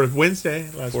 or Wednesday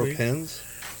last 4 week. pins.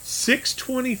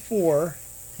 624.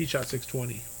 He shot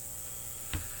 620.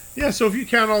 Yeah, so if you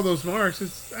count all those marks,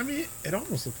 it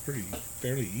almost looks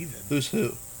fairly even. Who's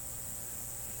who?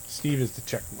 Steve is the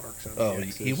check marks. On Oh, the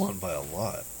he X's. won by a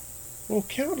lot. Well,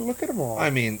 look at them all. I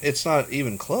mean, it's not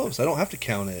even close. I don't have to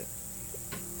count it.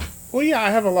 Well, yeah, I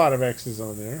have a lot of X's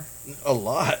on there. A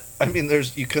lot. I mean,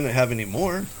 you couldn't have any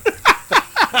more.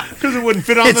 Because it wouldn't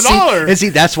fit on the dollar. And see,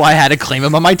 that's why I had to claim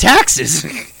them on my taxes.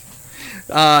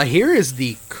 Here is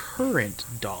the current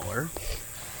dollar.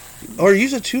 Or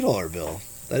use a $2 bill.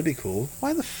 That'd be cool.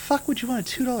 Why the fuck would you want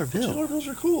a $2 bill? $2 bills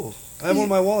are cool. I have one in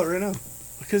my wallet right now.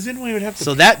 Because then we would have to...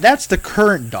 So that's the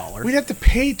current dollar. We'd have to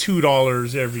pay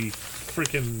 $2 every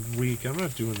freaking week. I'm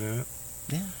not doing that.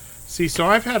 Yeah. See, so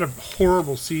I've had a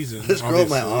horrible season. This girl in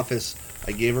my obviously. office,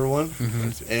 I gave her one,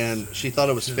 and she thought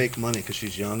it was fake money because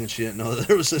she's young and she didn't know that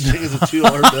there was such thing as a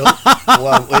 $2 bill.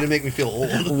 Wow, way to make me feel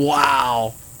old.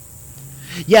 Wow.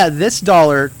 Yeah, this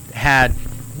dollar had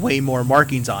way more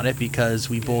markings on it because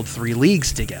we bowled 3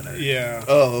 leagues together. Yeah.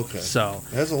 Oh, okay. So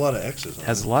It has a lot of X's on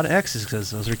has it. a lot of X's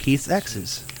because those are Keith's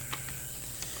X's.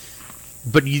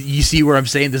 But you see where I'm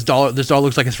saying this dollar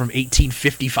looks like it's from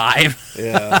 1855.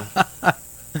 Yeah.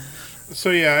 So,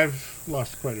 yeah, I've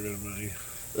lost quite a bit of money.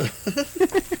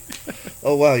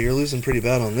 Oh, wow, you're losing pretty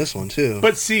bad on this one, too.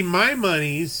 But see, my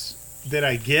monies that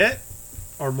I get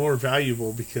are more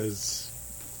valuable because...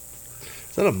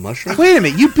 Is that a mushroom? Wait a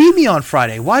minute, you beat me on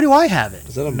Friday. Why do I have it?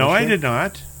 Is that a No, mushroom? I did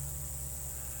not.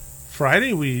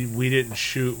 Friday, we didn't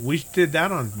shoot. We did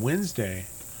that on Wednesday.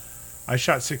 I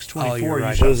shot 624. Oh, you're You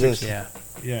right. shot What is this? Yeah.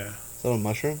 Yeah. Is that a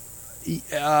mushroom?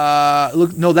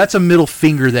 Look, no, that's a middle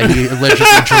finger that he allegedly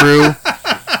drew.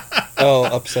 Oh,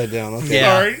 upside down. Okay.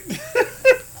 Yeah. Sorry.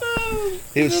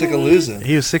 He was sick of losing.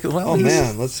 He was sick of. Well, Oh,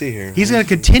 man. Let's see here. He's going to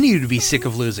continue to be sick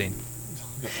of losing.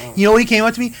 You know what he came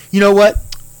up to me? You know what?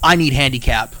 I need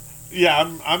handicap. Yeah,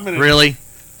 I'm gonna Really?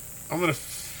 I'm gonna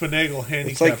finagle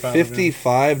handicap. It's like out of him.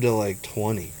 55 to like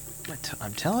 20.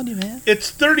 I'm telling you, man.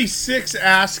 It's 36,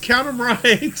 ass. Count them right.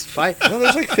 No,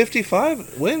 there's like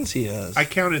 55 wins he has. I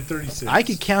counted 36. I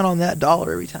could count on that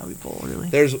dollar every time we bowl, really.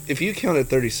 If you counted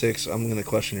 36, I'm going to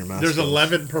question your math. There's skills.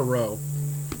 11 per row.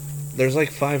 There's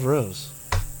like 5 rows.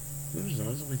 There's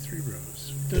only 3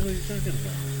 rows. What are you talking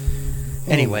about?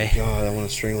 Anyway. Oh my God, I want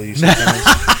to strangle you sometimes.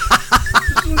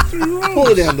 Pull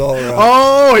the damn dollar out.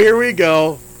 Oh, here we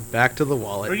go. Back to the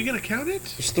wallet. Are you going to count it?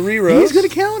 There's 3 rows? He's going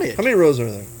to count it. How many rows are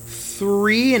there?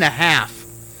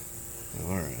 3.5.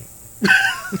 All right.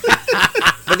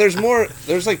 But there's more.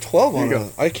 There's like 12 on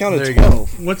it. I counted 12. Go.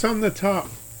 What's on the top?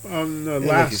 On the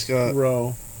last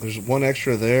row. There's one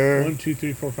extra there. 1, 2,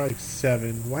 3, 4, 5,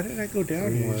 7. Why did I go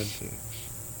down 3, one? 6.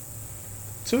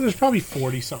 So there's probably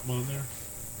 40 something on there,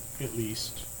 at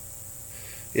least.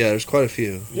 Yeah, there's quite a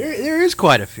few. There is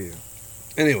quite a few.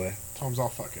 Anyway, Tom's all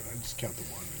fuck it. I just count the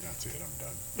 1 and that's it. I'm done.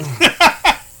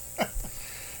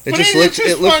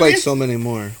 it looked like so many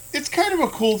more. It's kind of a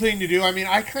cool thing to do. I mean,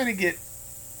 I kind of get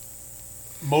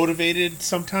motivated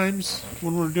sometimes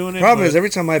when we're doing it. Problem is, every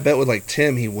time I bet with like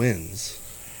Tim, he wins.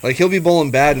 Like he'll be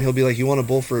bowling bad, and he'll be like, "You want to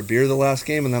bowl for a beer the last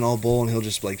game?" And then I'll bowl, and he'll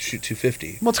just like shoot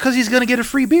 250. Well, it's because he's going to get a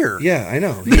free beer. Yeah, I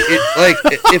know.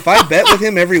 If I bet with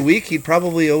him every week, he'd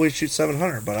probably always shoot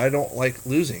 700. But I don't like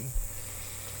losing.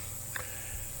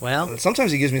 Well,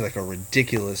 sometimes he gives me like a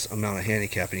ridiculous amount of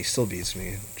handicap, and he still beats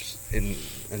me. Just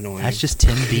annoying. that's just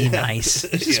Tim being nice.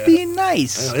 He's just being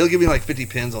nice. I know, he'll give me like 50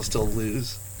 pins. I'll still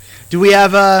lose. Do we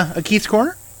have a Keith's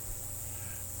Corner?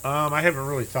 I haven't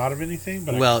really thought of anything,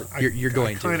 but you're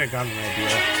going to. I kind of got an idea.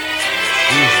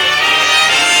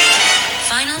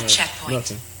 Final checkpoint.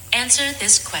 Nothing. Answer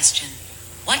this question.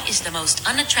 What is the most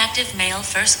unattractive male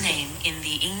first name in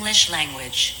the English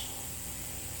language?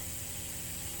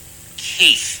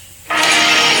 Keith.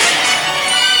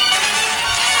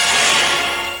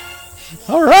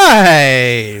 All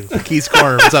right. Keith's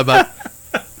Corner. What's up, bud?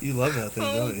 You love that thing,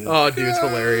 don't you? Oh, dude, it's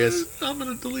hilarious. I'm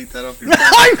going to delete that off your phone.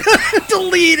 I'm going to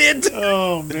delete it.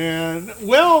 Oh, man.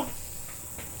 Well,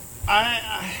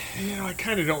 I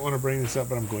kind of don't want to bring this up,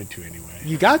 but I'm going to anyway.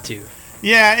 You got to.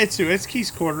 Yeah, it's Keith's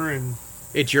Corner, and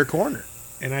it's your corner.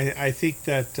 And I think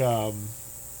that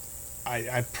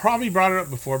I probably brought it up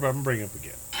before, but I'm going to bring it up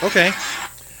again. Okay.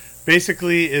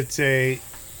 Basically, it's a...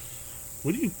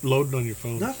 What are you loading on your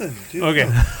phone? Nothing, dude. Okay.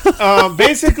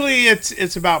 Basically,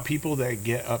 it's about people that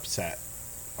get upset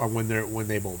or when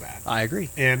they bowl bad. I agree.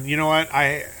 And you know what?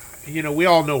 We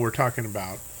all know who we're talking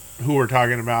about. I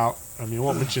mean, I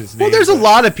won't mention his name. Well, there's a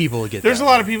lot of people that get There's a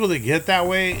lot of people that get that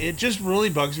way. It just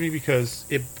really bugs me because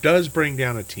it does bring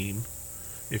down a team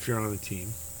if you're on a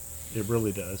team. It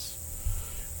really does.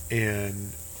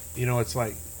 And, it's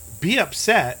like, be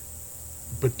upset,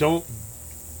 but don't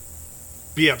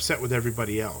be upset with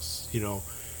everybody else,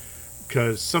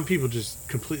 because some people just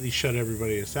completely shut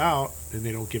everybody else out and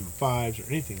they don't give them fives or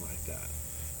anything like that.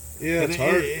 Yeah, and it's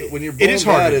hard. When you're it is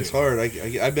hard bad, it's hard.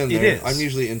 I've been there. It is. I'm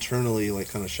usually internally like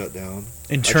kind of shut down.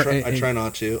 I try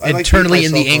not to. Internally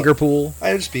in the anger pool.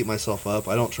 I just beat myself up.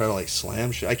 I don't try to like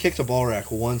slam shit. I kicked a ball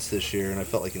rack once this year and I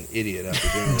felt like an idiot after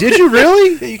doing it. Did you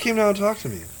really? Yeah, you came down and talked to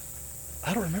me.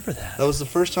 I don't remember that. That was the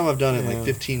first time I've done it in like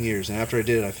 15 years, and after I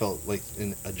did it, I felt like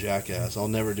a jackass. I'll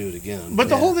never do it again. But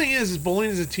the whole thing is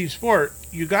bowling is a team sport.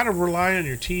 You got to rely on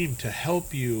your team to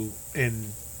help you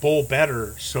and bowl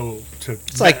better. So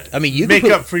you make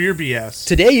up for your BS.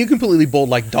 Today you completely bowled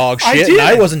like dog shit, and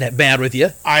I wasn't that bad with you.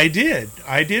 I did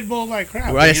bowl like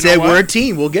crap. I said we're a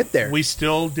team. We'll get there. We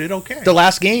still did okay. The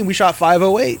last game we shot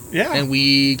 508. Yeah, and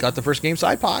we got the first game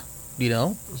side pot.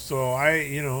 So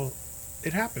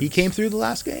it happened. He came through the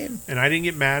last game. And I didn't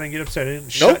get mad and get upset. I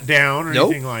didn't shut down or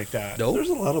anything like that. Nope. There's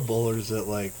a lot of bowlers that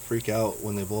like freak out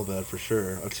when they bowl bad for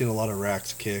sure. I've seen a lot of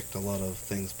racks kicked, a lot of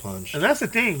things punched. And that's the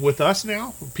thing. With us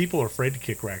now, people are afraid to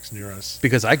kick racks near us.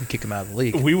 Because I can kick them out of the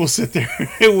league. We will sit there.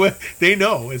 They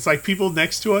know. It's like people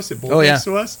next to us that bowl next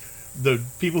to us, the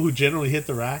people who generally hit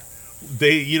the rack,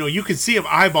 you can see them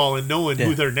eyeballing knowing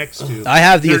who they're next to. I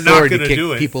have the authority to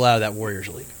kick people out of that Warriors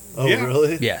League. Oh,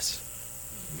 really? Yes.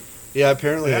 Yeah,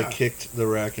 apparently I kicked the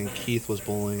rack and Keith was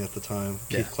bowling at the time.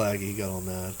 Keith Claggy got all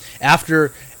mad.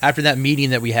 After that meeting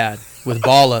that we had with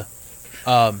Bala,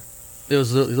 Bala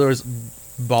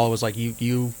was like,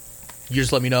 you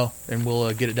just let me know and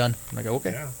we'll get it done. And I go,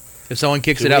 okay. Yeah. If someone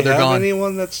kicks it out, they're gone.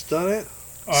 Anyone that's done it?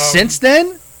 Since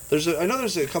then? I know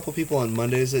there's a couple people on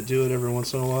Mondays that do it every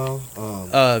once in a while.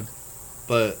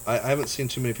 But I haven't seen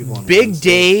too many people on Big Wednesdays.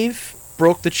 Dave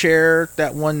broke the chair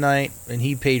that one night, and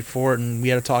he paid for it, and we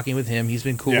had a talking with him. He's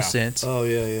been cool since. Oh,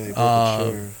 yeah, he broke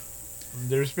the chair.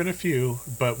 There's been a few,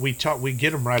 but we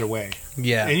get them right away.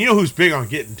 Yeah. And you know who's big on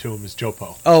getting to them is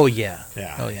Jopo. Oh yeah.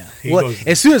 Yeah. Oh yeah. He Well, goes-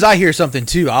 as soon as I hear something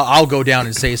too, I'll go down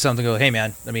and say something. Go, hey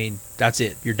man. I mean, that's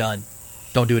it. You're done.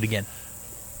 Don't do it again.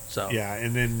 So. Yeah,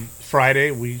 and then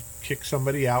Friday we kick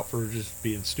somebody out for just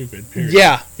being stupid. Period.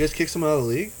 Yeah. You guys kicked someone out of the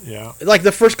league? Yeah. Like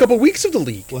the first couple weeks of the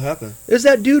league. What happened? There's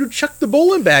that dude who chucked the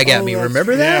bowling bag at Oh, me. that's-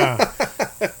 Remember that?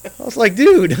 Yeah. I was like,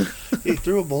 dude. He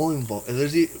threw a bowling ball.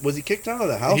 Was he kicked out of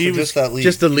the house He or was- just that league?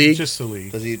 Just the league. Just the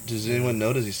league. Does anyone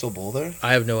know? Does he still bowl there?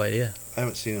 I have no idea. I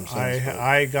haven't seen him since.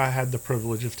 I had the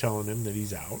privilege of telling him that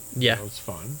he's out. Yeah. It was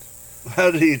fun.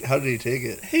 How did he take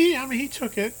it? He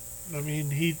took it. I mean,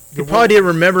 he Probably didn't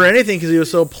remember anything because he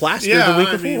was so plastered Yeah, the week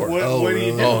I mean, before. what do you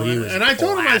really? do? Oh, he was and I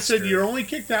told him, I said, plastered. you're only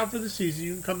kicked out for the season.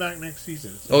 You can come back next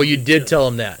season. So Oh, you did tell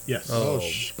him that? Yes. Oh,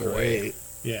 great.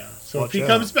 Yeah. So Watch if he out.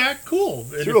 comes back, cool.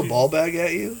 And Threw if a ball bag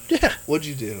at you? Yeah. What'd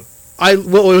you do?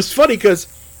 Well, it was funny because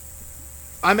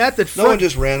I'm at the No one front.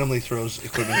 just randomly throws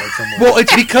equipment at someone. Well,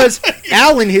 it's because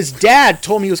Alan, his dad,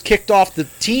 told me he was kicked off the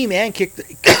team and kicked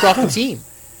off the team.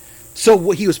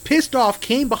 So he was pissed off,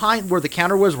 came behind where the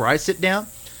counter was, where I sit down,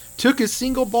 took his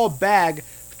single ball bag,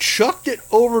 chucked it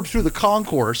over to the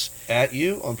concourse. At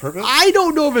you on purpose? I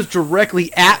don't know if it's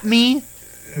directly at me,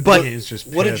 but he's just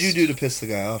What did pissed. you do to piss the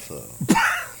guy off, though?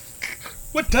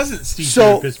 What doesn't Steve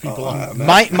So- do to piss people off?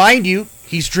 mind you,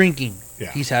 he's drinking.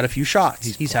 Yeah. He's had a few shots.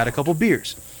 He's He's had a couple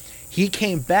beers. He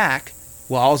came back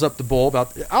while I was up the bowl.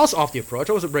 I was off the approach.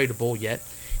 I wasn't ready to bowl yet.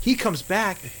 He comes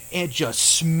back and just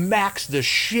smacks the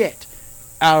shit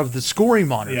out of the scoring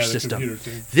monitor Yeah, the system. computer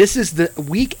thing. This is the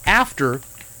week after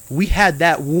we had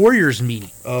that Warriors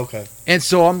meeting. Oh, okay. And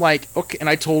so I'm like, okay. And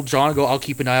I told John, I go, I'll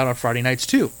keep an eye out on Friday nights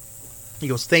too. He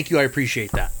goes, thank you, I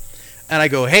appreciate that. And I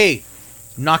go, hey,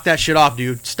 knock that shit off,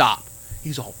 dude. Stop.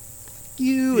 He's all,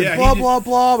 you, Yeah, and blah, he blah,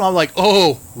 blah. And I'm like,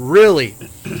 oh, really?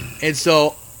 And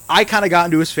so I kind of got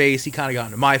into his face. He kind of got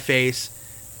into my face.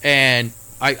 And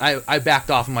I backed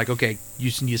off. I'm like, okay, you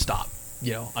just need to stop.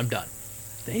 You know, I'm done.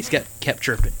 Then he kept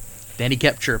chirping. Then he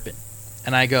kept chirping.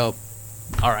 And I go,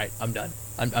 all right, I'm done.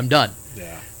 I'm done.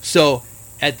 Yeah. So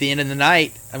at the end of the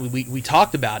night, I mean, we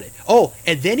talked about it. Oh,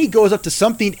 and then he goes up to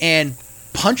something and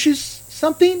punches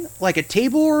something, like a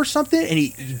table or something, and he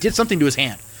did something to his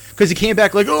hand. Because he came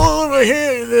back like, oh, my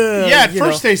hand. Yeah, at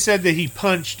first they said that he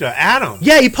punched Adam.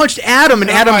 Yeah, he punched Adam, and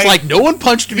And I'm Adam's like, like, no one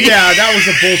punched me. Yeah, that was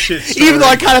a bullshit story. Even though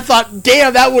I kind of thought,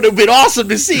 damn, that would have been awesome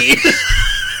to see.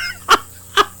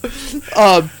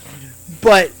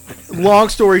 But long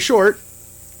story short,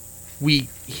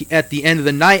 at the end of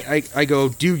the night, I go,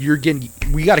 dude,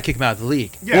 we got to kick him out of the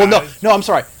league. Yeah, well, no, I'm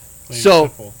sorry. Plain So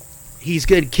and simple.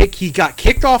 he got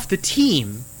kicked off the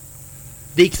team.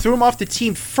 They threw him off the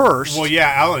team first. Well,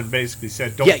 yeah, Alan basically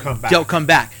said, don't come back. Don't come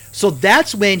back. So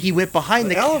that's when he went behind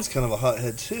But the. Alan's kind of a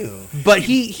hothead, too. But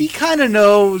he kind of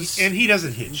knows. And he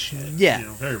doesn't hit shit. Yeah. You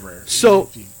know, very rare. So-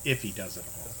 if he does at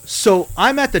all. So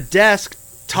I'm at the desk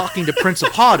talking to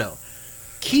Principato.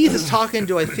 Keith is talking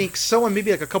to, I think, someone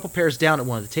maybe like a couple pairs down at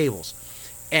one of the tables.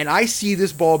 And I see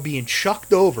this ball being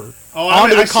chucked over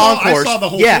onto the concourse. I saw the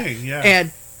whole thing, yeah.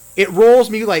 And it rolls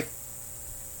me like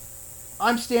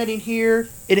I'm standing here,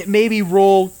 and it maybe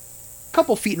rolled a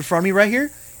couple feet in front of me right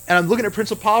here. And I'm looking at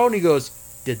Principato, and he goes,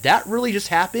 did that really just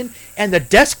happen? And the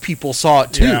desk people saw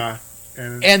it too. Yeah.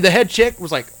 And the head chick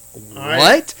was like,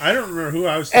 what? I don't remember who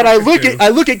I was And talking to. I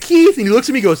look at Keith, and he looks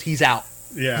at me and goes, he's out.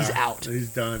 Yeah. He's out. He's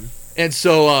done. And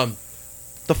so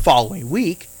the following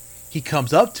week, he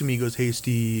comes up to me and goes, hey,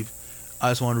 Steve,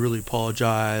 I just want to really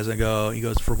apologize. He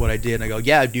goes, for what I did. And I go,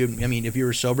 yeah, dude, I mean, if you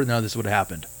were sober, none of this would have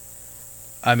happened.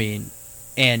 I mean,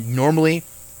 and normally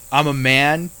I'm a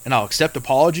man and I'll accept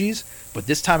apologies, but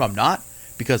this time I'm not,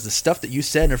 because the stuff that you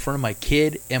said in front of my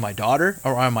kid and my daughter,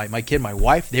 or my kid and my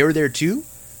wife, they were there too.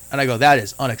 And I go, that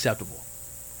is unacceptable.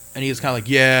 And he was kind of like,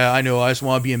 yeah, I know, I just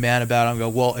want to be a man about it. I go,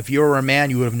 well, if you were a man,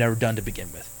 you would have never done to begin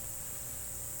with.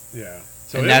 Yeah.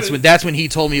 And that's when he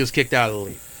told me he was kicked out of the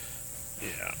league.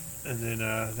 Yeah. And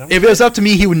then If it was up to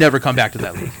me, he would never come back to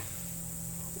that league.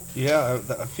 Yeah,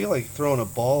 I feel like throwing a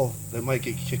ball that might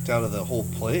get kicked out of the whole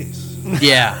place.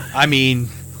 Yeah, I mean,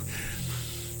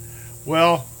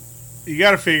 Well, you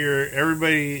got to figure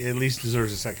everybody at least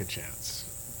deserves a second chance.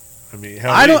 I mean,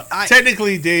 hell,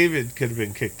 technically David could have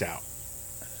been kicked out.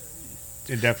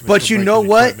 Indefinitely. But you know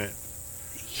what? Equipment.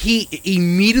 He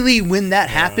immediately when that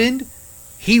happened,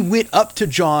 he went up to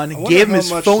John, I wonder gave him how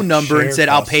his much phone the number, and chair said,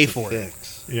 "I'll costs pay to for it."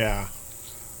 fix. Yeah.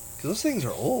 Because those things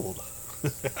are old.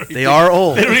 They are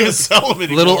old, They don't even sell them a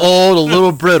anymore. little old, a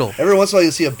little brittle. Every once in a while,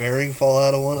 you see a bearing fall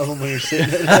out of one of them when you're sitting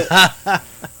in it.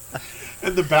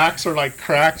 And the backs are like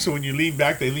cracked, so when you lean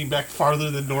back, they lean back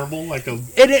farther than normal, like a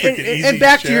and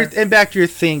back to your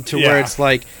thing to where Yeah. it's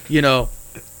like,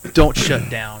 don't shut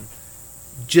down.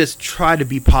 Just try to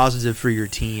be positive for your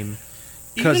team.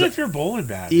 Even if you're bowling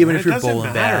bad. Even man, if you're it doesn't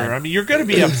bowling matter. bad. I mean, you're going to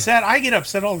be upset. I get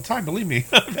upset all the time, believe me.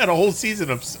 I've had a whole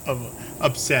season of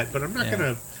upset, but I'm not going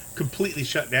to completely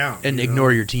shut down. And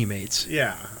ignore your teammates.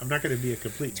 Yeah, I'm not going to be a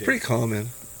complete It's pretty common.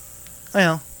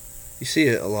 Well, You see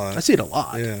it a lot. I see it a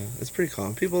lot. Yeah, it's pretty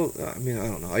common. People, I mean, I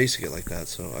don't know. I used to get like that,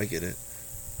 so I get it.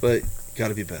 But got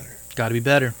to be better. Got to be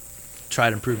better. Try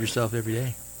to improve yourself every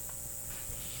day.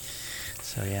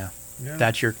 So yeah.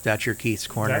 That's your Keith's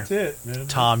corner. That's it, man.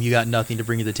 Tom, you got nothing to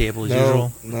bring to the table as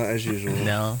usual? Not as usual.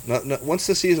 No. Not, once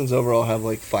the season's over, I'll have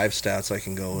like 5 stats I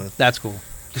can go with. That's cool.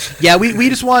 Yeah, we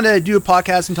just wanted to do a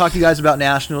podcast and talk to you guys about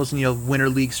nationals and Winter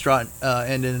League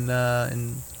and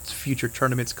in future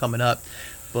tournaments coming up.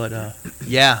 But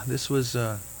yeah, this was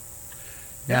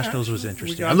nationals was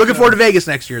interesting. I'm looking forward to Vegas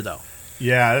next year though.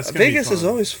 Yeah, that's gonna Vegas be fun. is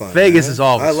always fun. Vegas man. is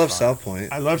always I love fun. South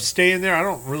Point. I love staying there. I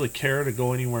don't really care to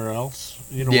go anywhere else.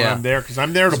 When Yeah. I'm there, because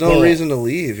I'm there to There's bowl. no reason to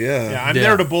leave. Yeah, I'm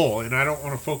there to bowl, and I don't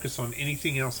want to focus on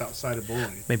anything else outside of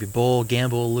bowling. Maybe bowl,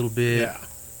 gamble a little bit. Yeah.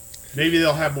 Maybe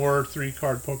they'll have more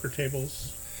 3-card poker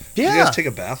tables. Did Yeah. you guys take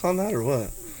a bath on that or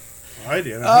what? I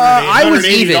did. I was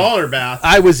even. $180 bath.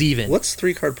 I was even. What's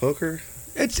 3-card poker?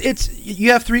 It's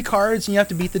you have 3 cards and you have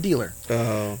to beat the dealer.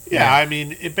 Oh, Yeah, I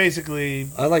mean, it basically.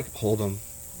 I like Hold'em.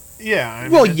 Yeah. I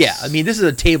mean, Well, it's- yeah. I mean, this is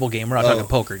a table game. We're not talking Oh, a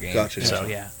poker game. gotcha. So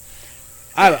yeah.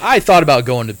 I thought about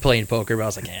going to playing poker, but I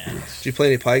was like, eh. Did you play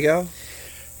any Pai Gow?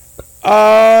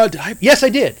 Yes, I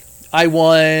did. I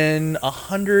won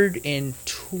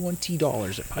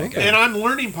 $120 at Pai Gow. And I'm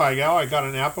learning Pai Gow. I got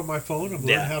an app on my phone. I'm learning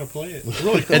Yeah. how to play it. It's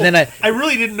really cool. And then I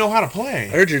really didn't know how to play. I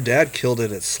heard your dad killed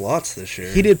it at slots this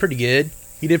year. He did pretty good.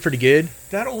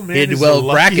 That old man He did is well the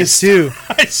in brackets luckiest- too.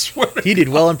 I swear. He did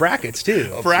well in brackets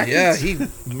too. Brackets? Yeah,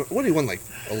 what he won like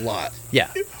a lot. Yeah,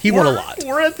 he won a lot.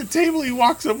 We're at the table. He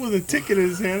walks up with a ticket in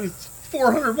his hand. It's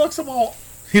 $400. I'm all.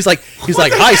 He's like,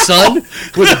 "Hi, son,"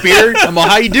 with a beer. I'm all,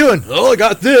 "How you doing?" "Oh, I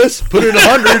got this. Put in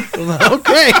 100. I'm like,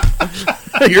 "Okay,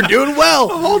 you're doing well."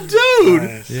 Oh, dude.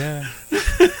 Nice. Yeah,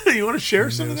 You want to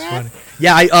share some of that?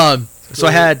 yeah. So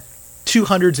I had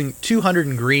 200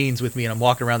 and greens with me, and I'm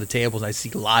walking around the tables, and I see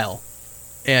Lyle,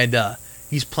 and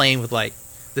he's playing with like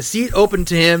the seat open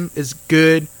to him is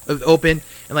good, open,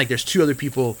 and like there's 2 other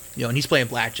people, and he's playing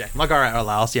blackjack. I'm like, all right, Lyle,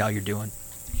 I'll see how you're doing.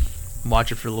 I'm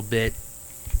watching for a little bit.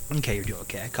 Okay, you're doing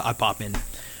okay. I pop in.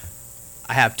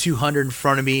 I have 200 in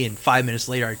front of me, and 5 minutes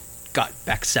later, I got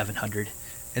back 700.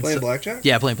 And Playing blackjack?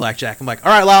 Yeah, playing blackjack. I'm like,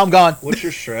 all right, Lyle, I'm gone. What's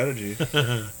your strategy? What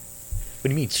do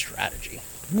you mean strategy?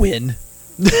 Win.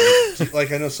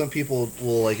 Like I know some people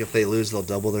will like if they lose they'll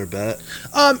double their bet.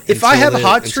 If I have a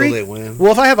hot until streak, they win.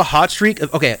 well, if I have a hot streak,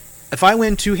 okay, if I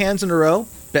win 2 hands in a row,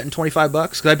 betting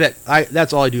 $25, because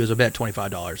that's all I do is I bet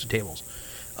 $25 at tables.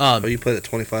 Oh, you play the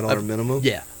 $25 minimum?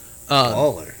 Yeah.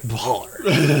 Baller.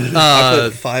 Baller. I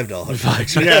played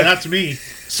 $5. Yeah, that's me.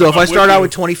 So if I'm I start with out you.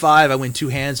 with 25, I win 2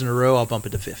 hands in a row, I'll bump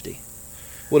it to 50.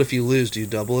 What if you lose? Do you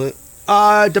double it?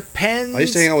 Depends. I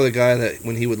used to hang out with a guy that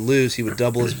when he would lose, he would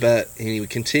double his bet, and he would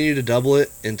continue to double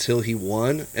it until he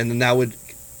won, and then that would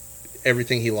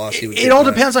everything he lost. He would. It get all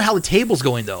back. depends on how the table's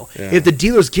going, though. Yeah. If the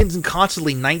dealer's getting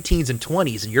constantly 19s and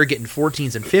 20s, and you're getting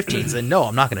 14s and 15s, then no,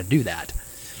 I'm not going to do that.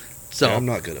 So Yeah, I'm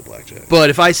not good at blackjack. But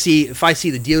if I see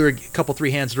the dealer a couple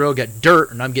 3 hands in a row get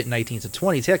dirt, and I'm getting 19s and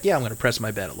 20s, heck yeah, I'm going to press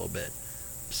my bet a little bit.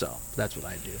 So that's what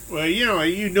I do. Well,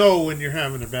 you know when you're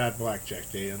having a bad blackjack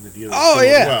day and the dealer. Oh,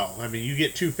 yeah. Well, I mean, you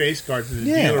get 2 face cards and the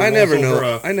Yeah. dealer. I never rolls know.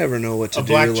 over I never know what to a do,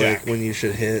 blackjack. like when you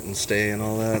should hit and stay and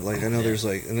all that. Like I know there's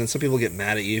like, and then some people get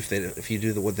mad at you if you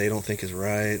do what they don't think is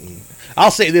right. And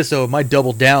I'll say this though, my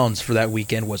double downs for that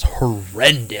weekend was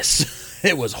horrendous.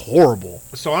 It was horrible.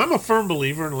 So I'm a firm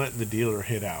believer in letting the dealer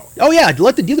hit out. Oh yeah,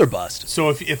 let the dealer bust. So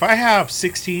if I have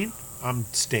 16, I'm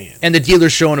staying. And the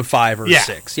dealer's showing a 5 or Yeah.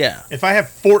 6. Yeah. If I have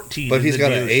 14, but if and he's the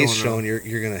got an dealer's ace showing shown,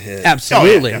 you're gonna hit.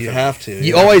 Absolutely. Oh, yeah, You have to.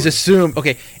 You yeah. always assume,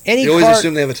 okay, any You always card,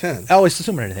 assume they have a 10. I always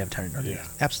assume they have 10. Yeah.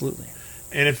 Absolutely.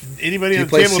 And if anybody Do you on the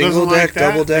play table single doesn't deck, like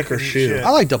that, double deck, they or can eat shoe? shit. I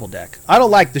like double deck. I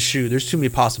don't like the shoe. There's too many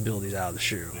possibilities out of the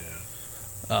shoe.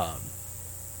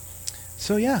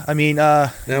 So yeah, I mean,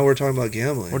 Now we're talking about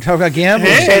gambling. we're talking about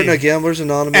gambling. We're Hey! starting a Gamblers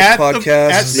Anonymous At podcast at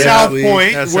next South week.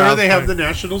 Point, At where South they have Point. the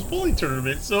Nationals bowling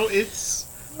tournament. So it's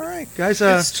All right, guys.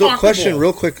 It's So, talkable. question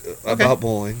real quick about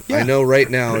bowling. Yeah. I know right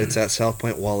now it's at South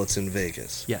Point while it's in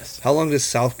Vegas. Yes. How long does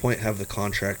South Point have the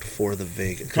contract for the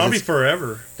Vegas? 'Cause probably it's-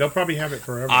 forever. They'll probably have it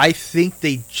forever. I think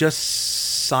they just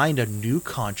signed a new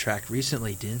contract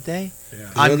recently, didn't they? Yeah.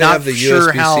 I know I'm they not have the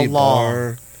sure USBC how long.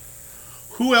 bar.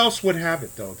 Who else would have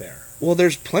it though there? Well,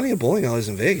 there's plenty of bowling alleys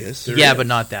in Vegas. Yeah, but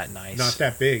not that nice. Not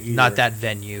that big either. Not that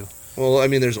venue. Well, I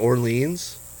mean, there's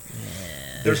Orleans.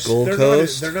 There's Gold they're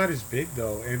Coast. They're not as big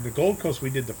though. And the Gold Coast we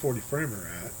did the 40 framer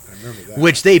at. I remember that.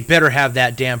 Which they better have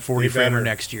that damn 40 They framer better.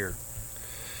 next year.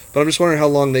 But I'm just wondering how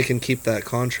long they can keep that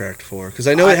contract for. Because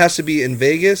I know it has to be in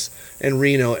Vegas and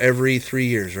Reno every 3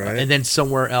 years, right? And then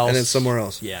somewhere else. And then somewhere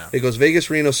else. Yeah. It goes Vegas,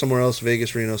 Reno, somewhere else,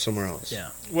 Vegas, Reno, somewhere else. Yeah.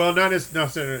 Well, not in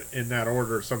that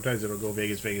order. Sometimes it'll go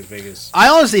Vegas, Vegas, Vegas. I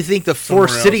honestly think the four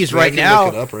Somewhere cities else. right I can now.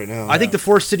 look it up right now. I think the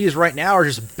four cities right now are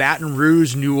just Baton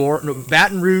Rouge,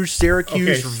 Baton Rouge,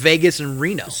 Syracuse, Okay. Vegas, and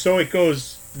Reno. So it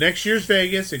goes next year's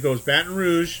Vegas. It goes Baton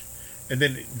Rouge, and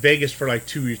then Vegas for like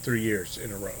 2 or 3 years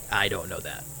in a row. I don't know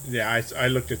that. Yeah, I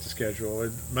looked at the schedule.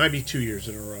 It might be 2 years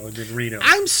in a row, and then Reno.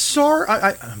 I'm sorry.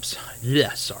 I'm sorry.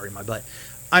 Yeah, sorry, my butt.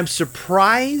 I'm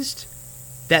surprised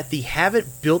that they haven't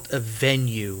built a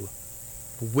venue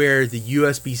where the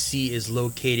USBC is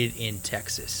located in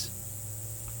Texas.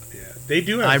 Yeah, they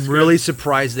do. Have I'm really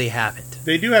surprised they haven't.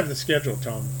 They do have the schedule,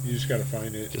 Tom. You just got to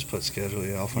find it. Just put schedule,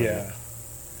 yeah, I'll find it. Yeah,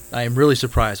 I am really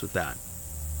surprised with that.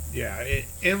 yeah.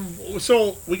 And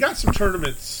so we got some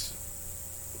tournaments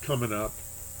coming up.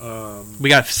 We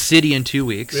got City in 2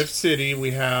 weeks. Fifth City.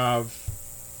 We have.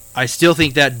 I still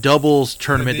think that doubles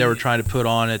tournament And they then- were trying to put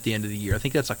on at the end of the year. I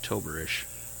think that's October-ish.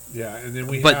 Yeah, and then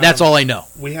we. But have, that's all I know.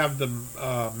 We have the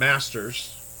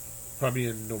Masters, probably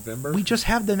in November. We just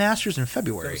have the Masters in That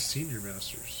February. was Senior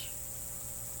Masters.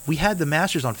 We had the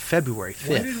Masters on February 5th.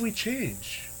 Why did we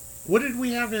change? What did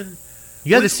we have in?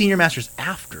 You had the what- Senior Masters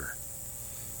after.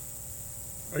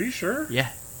 Are you sure? Yeah.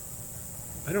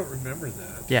 I don't remember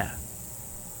that. Yeah.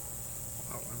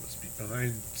 Oh, I must be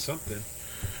behind something.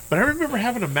 But I remember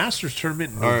having a Masters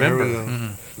tournament in All right, here November. we go.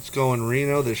 Mhm. It's going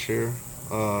Reno this year.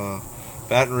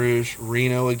 Baton Rouge,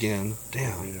 Reno again.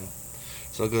 Damn. You know.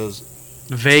 So it goes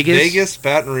Vegas. Vegas,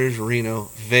 Baton Rouge,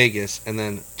 Reno, Vegas, and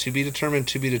then to be determined,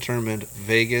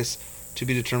 Vegas, to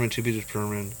be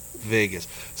determined, Vegas.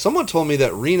 Someone told me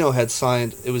that Reno had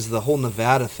signed, it was the whole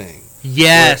Nevada thing.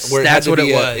 Yes, where that's had to what it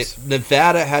be was.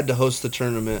 Nevada had to host the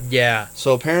tournament. Yeah.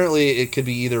 So apparently it could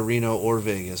be either Reno or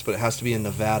Vegas, but it has to be in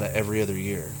Nevada every other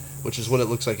year, which is what it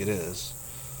looks like it is.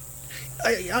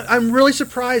 I'm really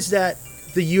surprised that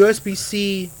the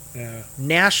USBC Yeah.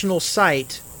 national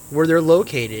site where they're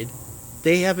located,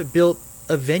 they haven't built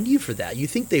a venue for that. You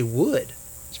think they would?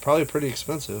 It's probably pretty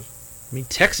expensive. I mean,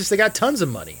 Texas, they got tons of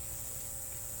money.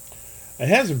 It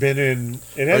hasn't been in.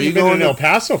 It Are you hasn't been going in to- El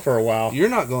Paso for a while. You're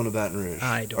not going to Baton Rouge.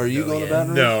 I don't Are you know going yet. to Baton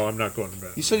Rouge? No, I'm not going to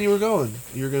bed. You said you were going.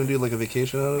 You were going to do like a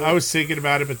vacation out of it? I was thinking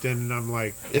about it, but then I'm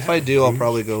like, If I do, I'll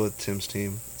probably go with Tim's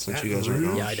team since you guys are Baton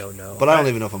going. Rouge? Yeah, I don't know. But I don't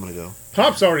even know if I'm going to go.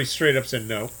 Pop's already straight up said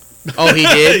no. Oh, he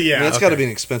did? Yeah. I mean, it's okay. got to be an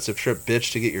expensive trip,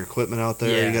 bitch, to get your equipment out there.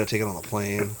 Yeah. You got to take it on a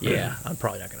plane. Yeah, I'm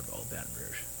probably not going to go to Baton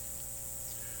Rouge.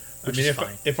 I Which mean, is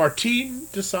fine. if our team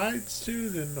decides to,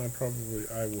 then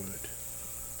I would.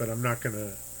 But I'm not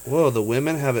gonna. Whoa, the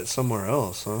women have it somewhere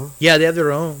else, huh? Yeah, they have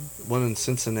their own. One in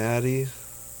Cincinnati.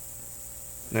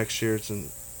 Next year it's in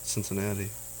Cincinnati.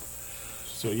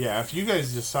 So yeah, if you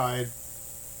guys decide,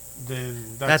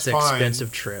 then That's an fine.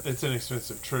 expensive trip. It's an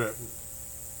expensive trip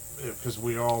because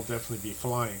we all definitely be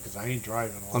flying because I ain't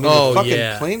driving all. I mean, Oh, the fucking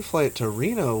yeah. plane flight to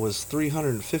Reno was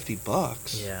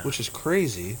 $350, Yeah. which is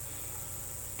crazy.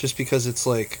 Just because it's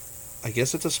like, I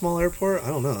guess it's a small airport. I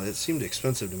don't know. It seemed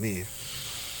expensive to me.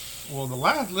 Well, the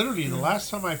last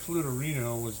time I flew to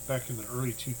Reno was back in the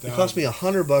early 2000s. It cost me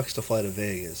 $100 to fly to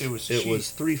Vegas. It was It cheap.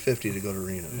 was $350 to go to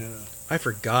Reno. Yeah, I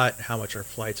forgot how much our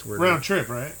flights were. round trip,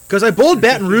 right? Because I bowled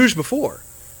Baton Rouge before.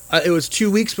 It was 2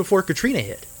 weeks before Katrina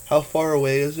hit. How far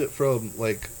away is it from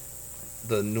like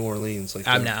the New Orleans? Like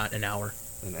I'm the- not an hour.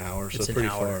 an hour, so It's an pretty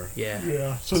hour. far. Yeah.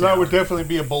 Yeah. So It's that an would hour. definitely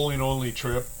be a bowling only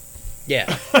trip.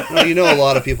 Yeah. Well, you know, a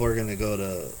lot of people are going to go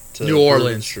to New Bourbon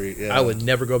Orleans. Street. Yeah. I would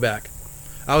never go back.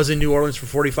 I was in New Orleans for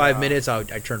 45 minutes. I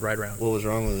turned right around. What was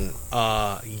wrong with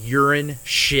it? Urine,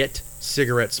 shit,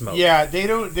 cigarette smoke. Yeah, they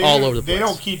don't. They All don't, over the They place.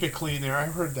 don't keep it clean there.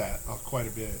 I've heard that quite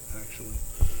a bit actually.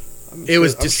 It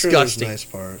was I'm sure there's disgusting. nice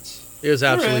parts. It was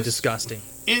absolutely is. disgusting.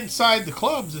 Inside the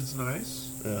clubs, it's nice.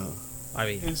 Yeah. I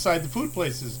mean, Inside the food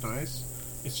places, is nice.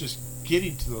 It's just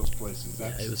getting to those places. yeah,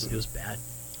 That's it was bad.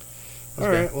 All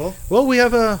right. Well, Well, we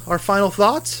have our final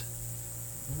thoughts.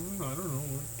 I don't know.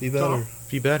 be better.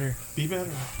 Be better. Be better.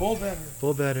 Bowl better.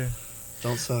 Bowl better.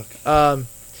 Don't suck.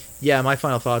 Yeah, my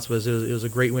final thoughts was it was a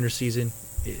great winter season.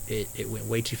 It went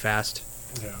way too fast,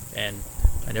 Yeah. and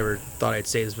I never thought I'd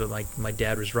say this, but my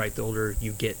dad was right. The older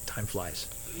you get, time flies.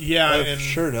 Yeah, It and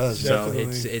sure does. So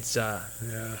Definitely. it's yeah.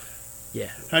 yeah.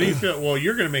 How do you feel? Well,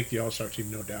 you're going to make the All-Star team,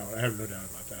 no doubt. I have no doubt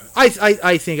about that.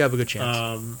 I think I have a good chance.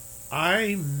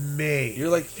 I may. You're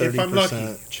like if I'm lucky.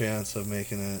 30% chance of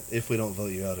making it if we don't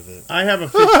vote you out of it. I have a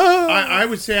 50, I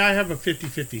would say I have a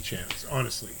 50-50 chance,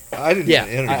 honestly. I didn't Yeah,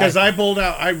 even enter. Because I bowled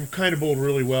out. I kind of bowled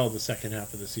really well the second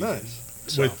half of the season.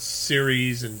 Nice. With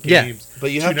series and Yeah. games.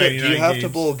 But you have to. Do you 299 have to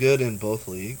games. bowl good in both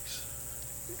leagues?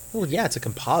 Well, yeah, it's a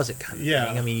composite kind of Yeah.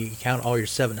 thing. I mean, you count all your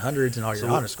 700s and all your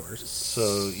So- honor scores.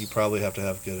 So you probably have to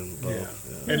have good in both.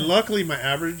 Yeah. And luckily, my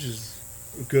average is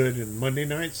good in Monday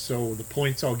nights, so the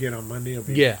points I'll get on Monday will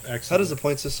be Yeah. excellent. How does the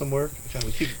point system work? God,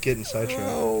 we keep getting sidetracked.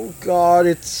 Oh God,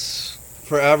 it's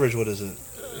For average, what is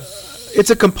it?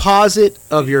 a composite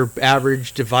of your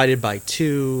average divided by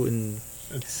 2. And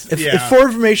if yeah. for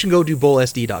information, go to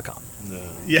bowlsd.com. No.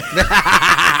 Yeah.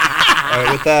 All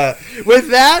right, with that, With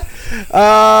that,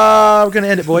 we're gonna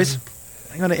end it, boys.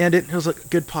 I'm gonna end it. It was a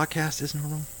good podcast, as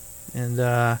normal.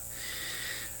 And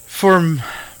for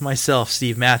myself,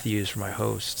 Steve Matthews, for my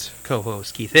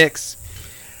co-host Keith Hicks,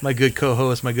 my good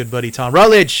co-host, my good buddy Tom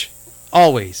Rutledge,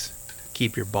 always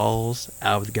keep your balls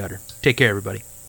out of the gutter. Take care, everybody.